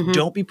trailer, mm-hmm.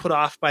 Don't be put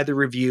off by the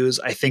reviews.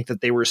 I think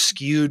that they were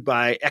skewed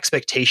by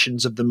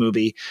expectations of the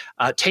movie.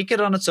 Take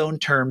it on its own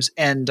terms.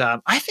 And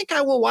I think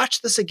I will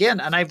watch this again.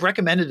 And I've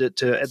recommended it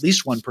to at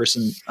least one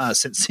person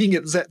since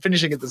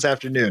finishing it this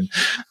afternoon.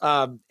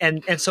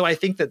 And so I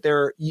think that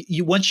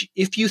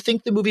if you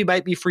think the movie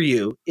might be for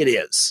you, it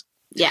is.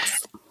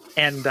 Yes.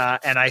 And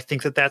I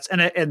think that's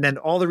and then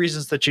all the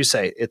reasons that you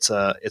say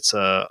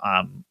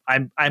I'm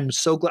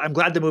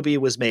glad the movie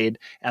was made,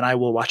 and I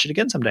will watch it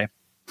again someday.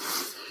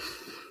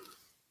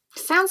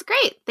 Sounds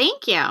great.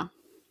 Thank you.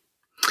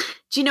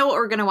 Do you know what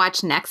we're going to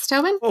watch next,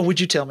 Tobin? Oh,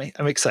 would you tell me?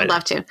 I'm excited. I'd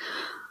love to.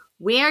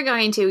 We are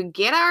going to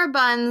get our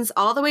buns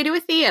all the way to a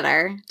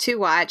theater to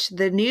watch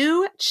the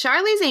new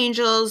Charlie's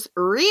Angels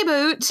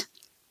reboot.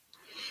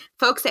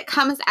 Folks, it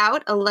comes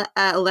out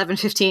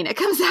 11/15. It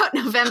comes out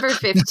November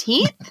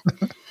 15th.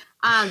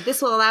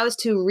 This will allow us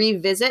to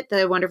revisit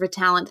the wonderful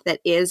talent that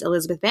is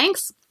Elizabeth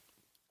Banks,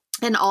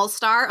 an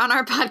all-star on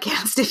our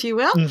podcast, if you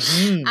will.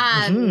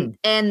 Mm-hmm,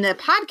 and the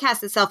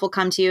podcast itself will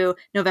come to you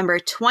November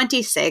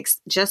 26th,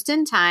 just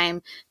in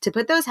time to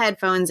put those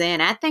headphones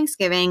in at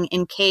Thanksgiving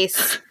in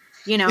case,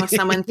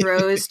 someone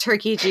throws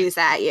turkey juice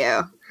at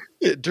you.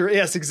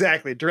 Yes,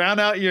 exactly. Drown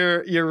out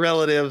your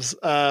relatives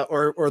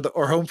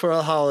or Home for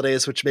the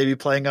Holidays, which may be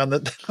playing on the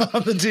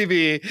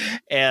TV,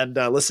 and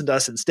listen to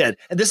us instead.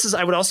 And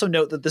I would also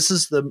note that this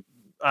is the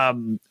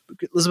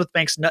Elizabeth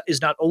Banks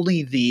is not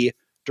only the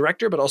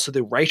director but also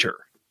the writer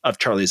of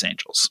Charlie's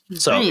Angels.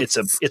 So nice.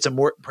 it's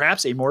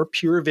perhaps a more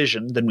pure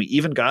vision than we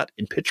even got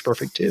in Pitch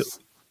Perfect 2.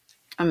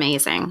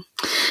 Amazing.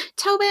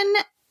 Tobin,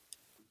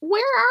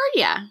 where are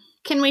you?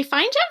 Can we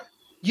find you?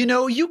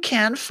 You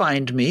can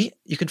find me.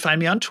 You can find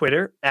me on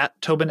Twitter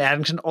at Tobin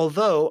Addington,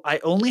 although I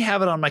only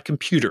have it on my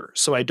computer,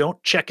 so I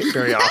don't check it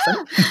very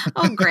often.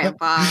 Oh,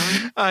 Grandpa.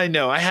 I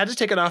know. I had to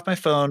take it off my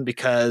phone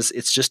because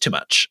it's just too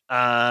much.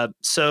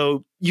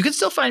 So you can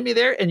still find me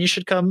there, and you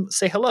should come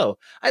say hello.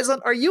 Aislinn,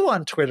 are you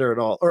on Twitter at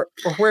all? Or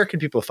where can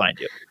people find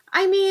you?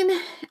 I mean,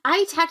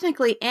 I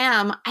technically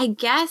am. I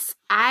guess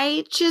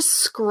I just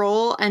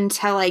scroll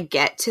until I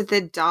get to the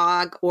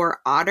dog or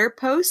otter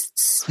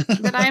posts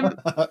that I'm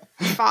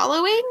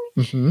following.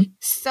 Mm-hmm.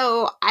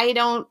 So I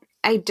don't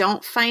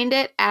find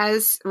it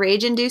as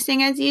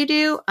rage-inducing as you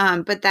do.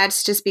 But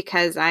that's just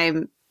because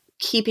I'm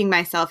keeping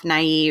myself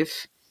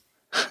naive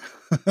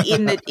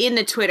in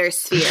the Twitter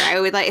sphere. I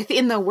would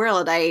in the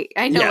world. I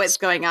know what's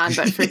going on,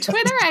 but for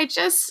Twitter, I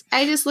just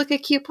look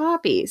at cute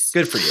puppies.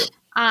 Good for you.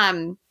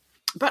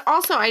 But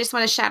also, I just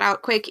want to shout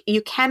out quick,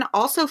 you can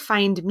also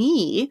find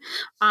me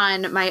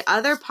on my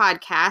other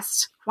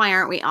podcast, Why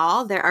Aren't We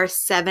All? There are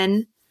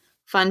 7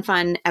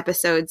 fun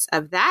episodes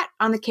of that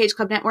on the Cage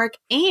Club Network,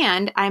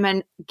 and I'm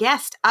a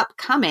guest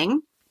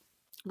upcoming.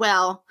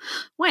 Well,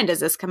 when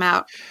does this come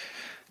out?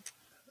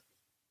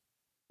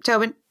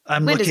 Tobin?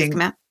 Does this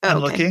come out? Oh, I'm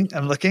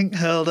looking.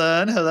 Hold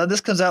on.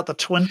 This comes out the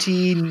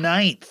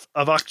 29th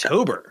of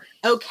October.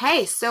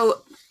 Okay,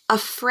 so a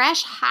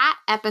fresh, hot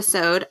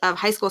episode of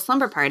High School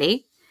Slumber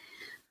Party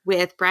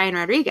with Brian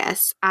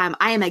Rodriguez. I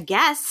am a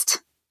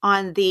guest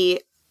on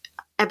the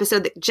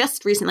episode that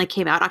just recently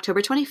came out,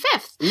 October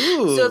 25th.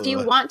 Ooh. So if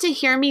you want to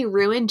hear me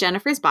ruin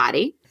Jennifer's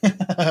body.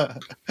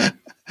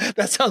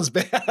 That sounds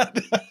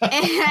bad.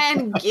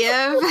 And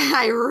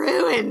I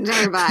ruined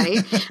her body.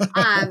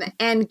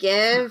 And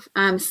give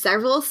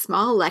several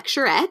small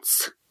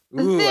lecturettes.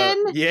 Ooh, then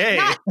yay.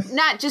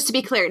 not just to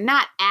be clear,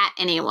 not at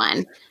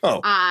anyone. Oh.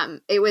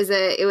 It was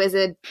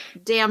a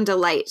damn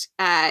delight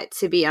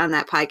to be on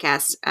that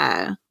podcast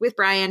with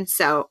Brian.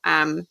 So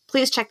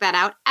please check that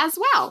out as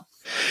well.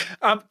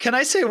 Can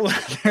I say one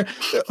other?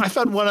 I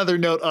found one other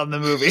note on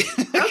the movie.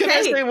 Okay. Can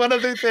I say one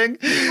other thing?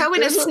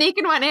 Cohen is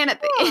sneaking one in at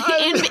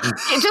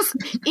just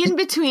in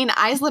between.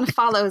 Iceland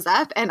follows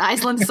up and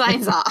Iceland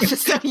signs off.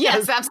 So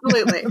yes,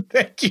 absolutely.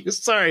 Thank you.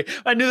 Sorry,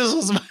 I knew this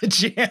was my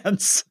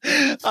chance.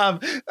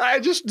 I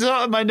just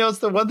saw in my notes.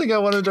 The one thing I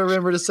wanted to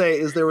remember to say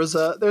is there's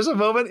a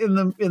moment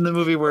in the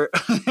movie where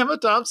Emma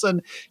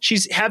Thompson,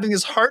 she's having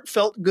this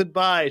heartfelt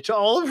goodbye to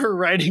all of her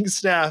writing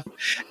staff,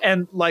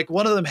 and like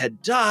one of them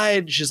had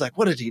died. She's like,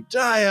 what did he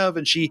die of?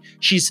 And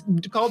she's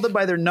called them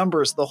by their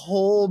numbers the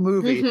whole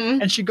movie.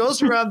 Mm-hmm. And she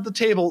goes around the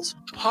table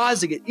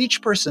pausing at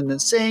each person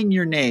and saying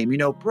your name,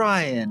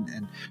 Brian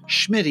and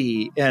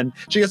Schmitty. And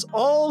she gets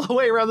all the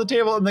way around the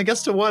table and then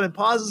gets to one and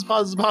pauses,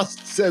 and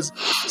says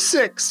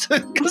 6.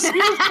 Because he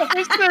was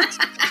number 6.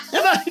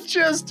 And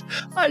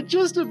I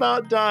just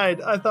about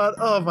died. I thought,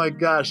 oh my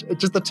gosh,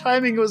 the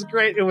timing was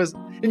great.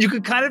 And you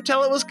could kind of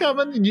tell it was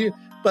coming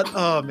but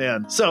oh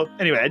man. So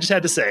anyway, I just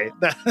had to say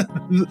that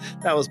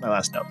that was my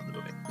last note of the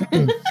movie.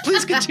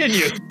 Please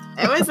continue.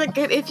 It was a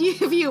good. If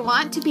you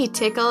want to be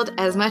tickled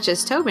as much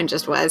as Tobin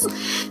just was,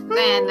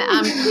 then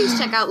please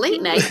check out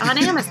Late Night on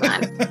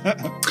Amazon.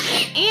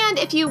 And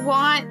if you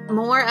want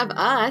more of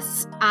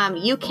us,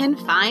 you can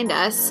find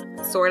us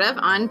sort of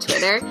on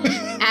Twitter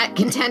at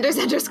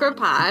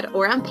contenders_pod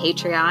or on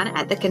Patreon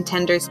at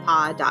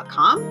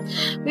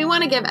thecontenderspod.com. We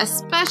want to give a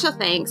special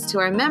thanks to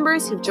our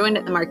members who've joined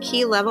at the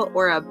marquee level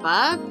or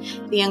above,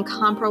 the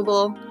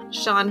incomparable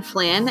Sean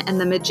Flynn and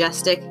the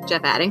majestic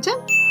Jeff Addington.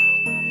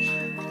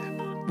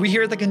 We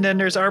here at The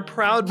Contenders are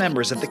proud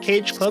members of the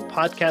Cage Club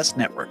Podcast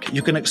Network.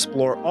 You can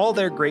explore all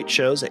their great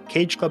shows at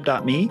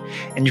cageclub.me,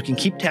 and you can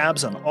keep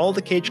tabs on all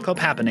the Cage Club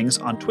happenings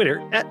on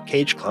Twitter at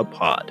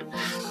CageClubPod.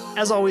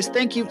 As always,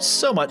 thank you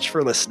so much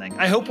for listening.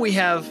 I hope we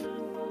have,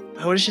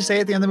 what did she say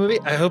at the end of the movie?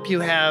 I hope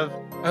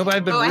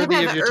I've been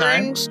worthy of your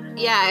time.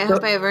 Yeah, I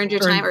hope I have earned your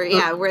time.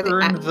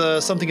 Earned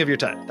something of your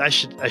time. I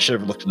should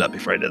have looked it up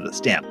before I did this.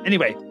 Damn.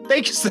 Anyway,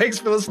 thanks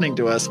for listening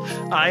to us.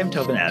 I am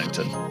Tobin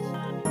Addington.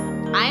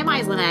 I am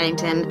Islyn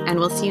Addington, and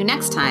we'll see you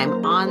next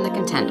time on The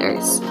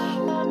Contenders.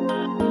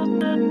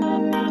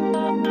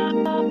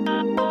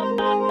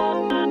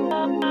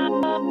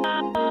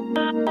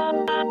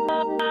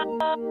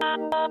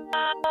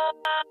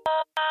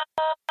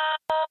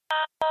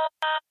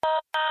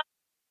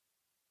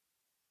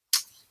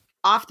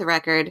 Off the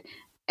record,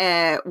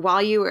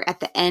 while you were at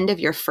the end of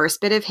your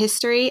first bit of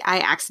history, I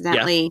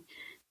accidentally,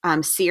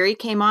 Siri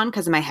came on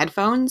because of my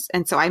headphones,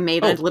 and so I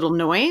made a little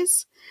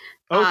noise.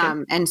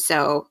 Okay. And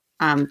so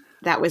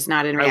that was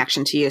not in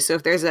reaction to you. So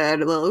if there's a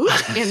little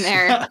in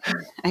there,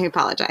 I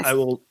apologize. I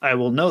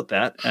will note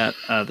that at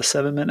the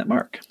 7-minute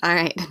mark. All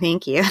right.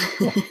 Thank you.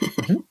 Cool.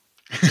 Mm-hmm.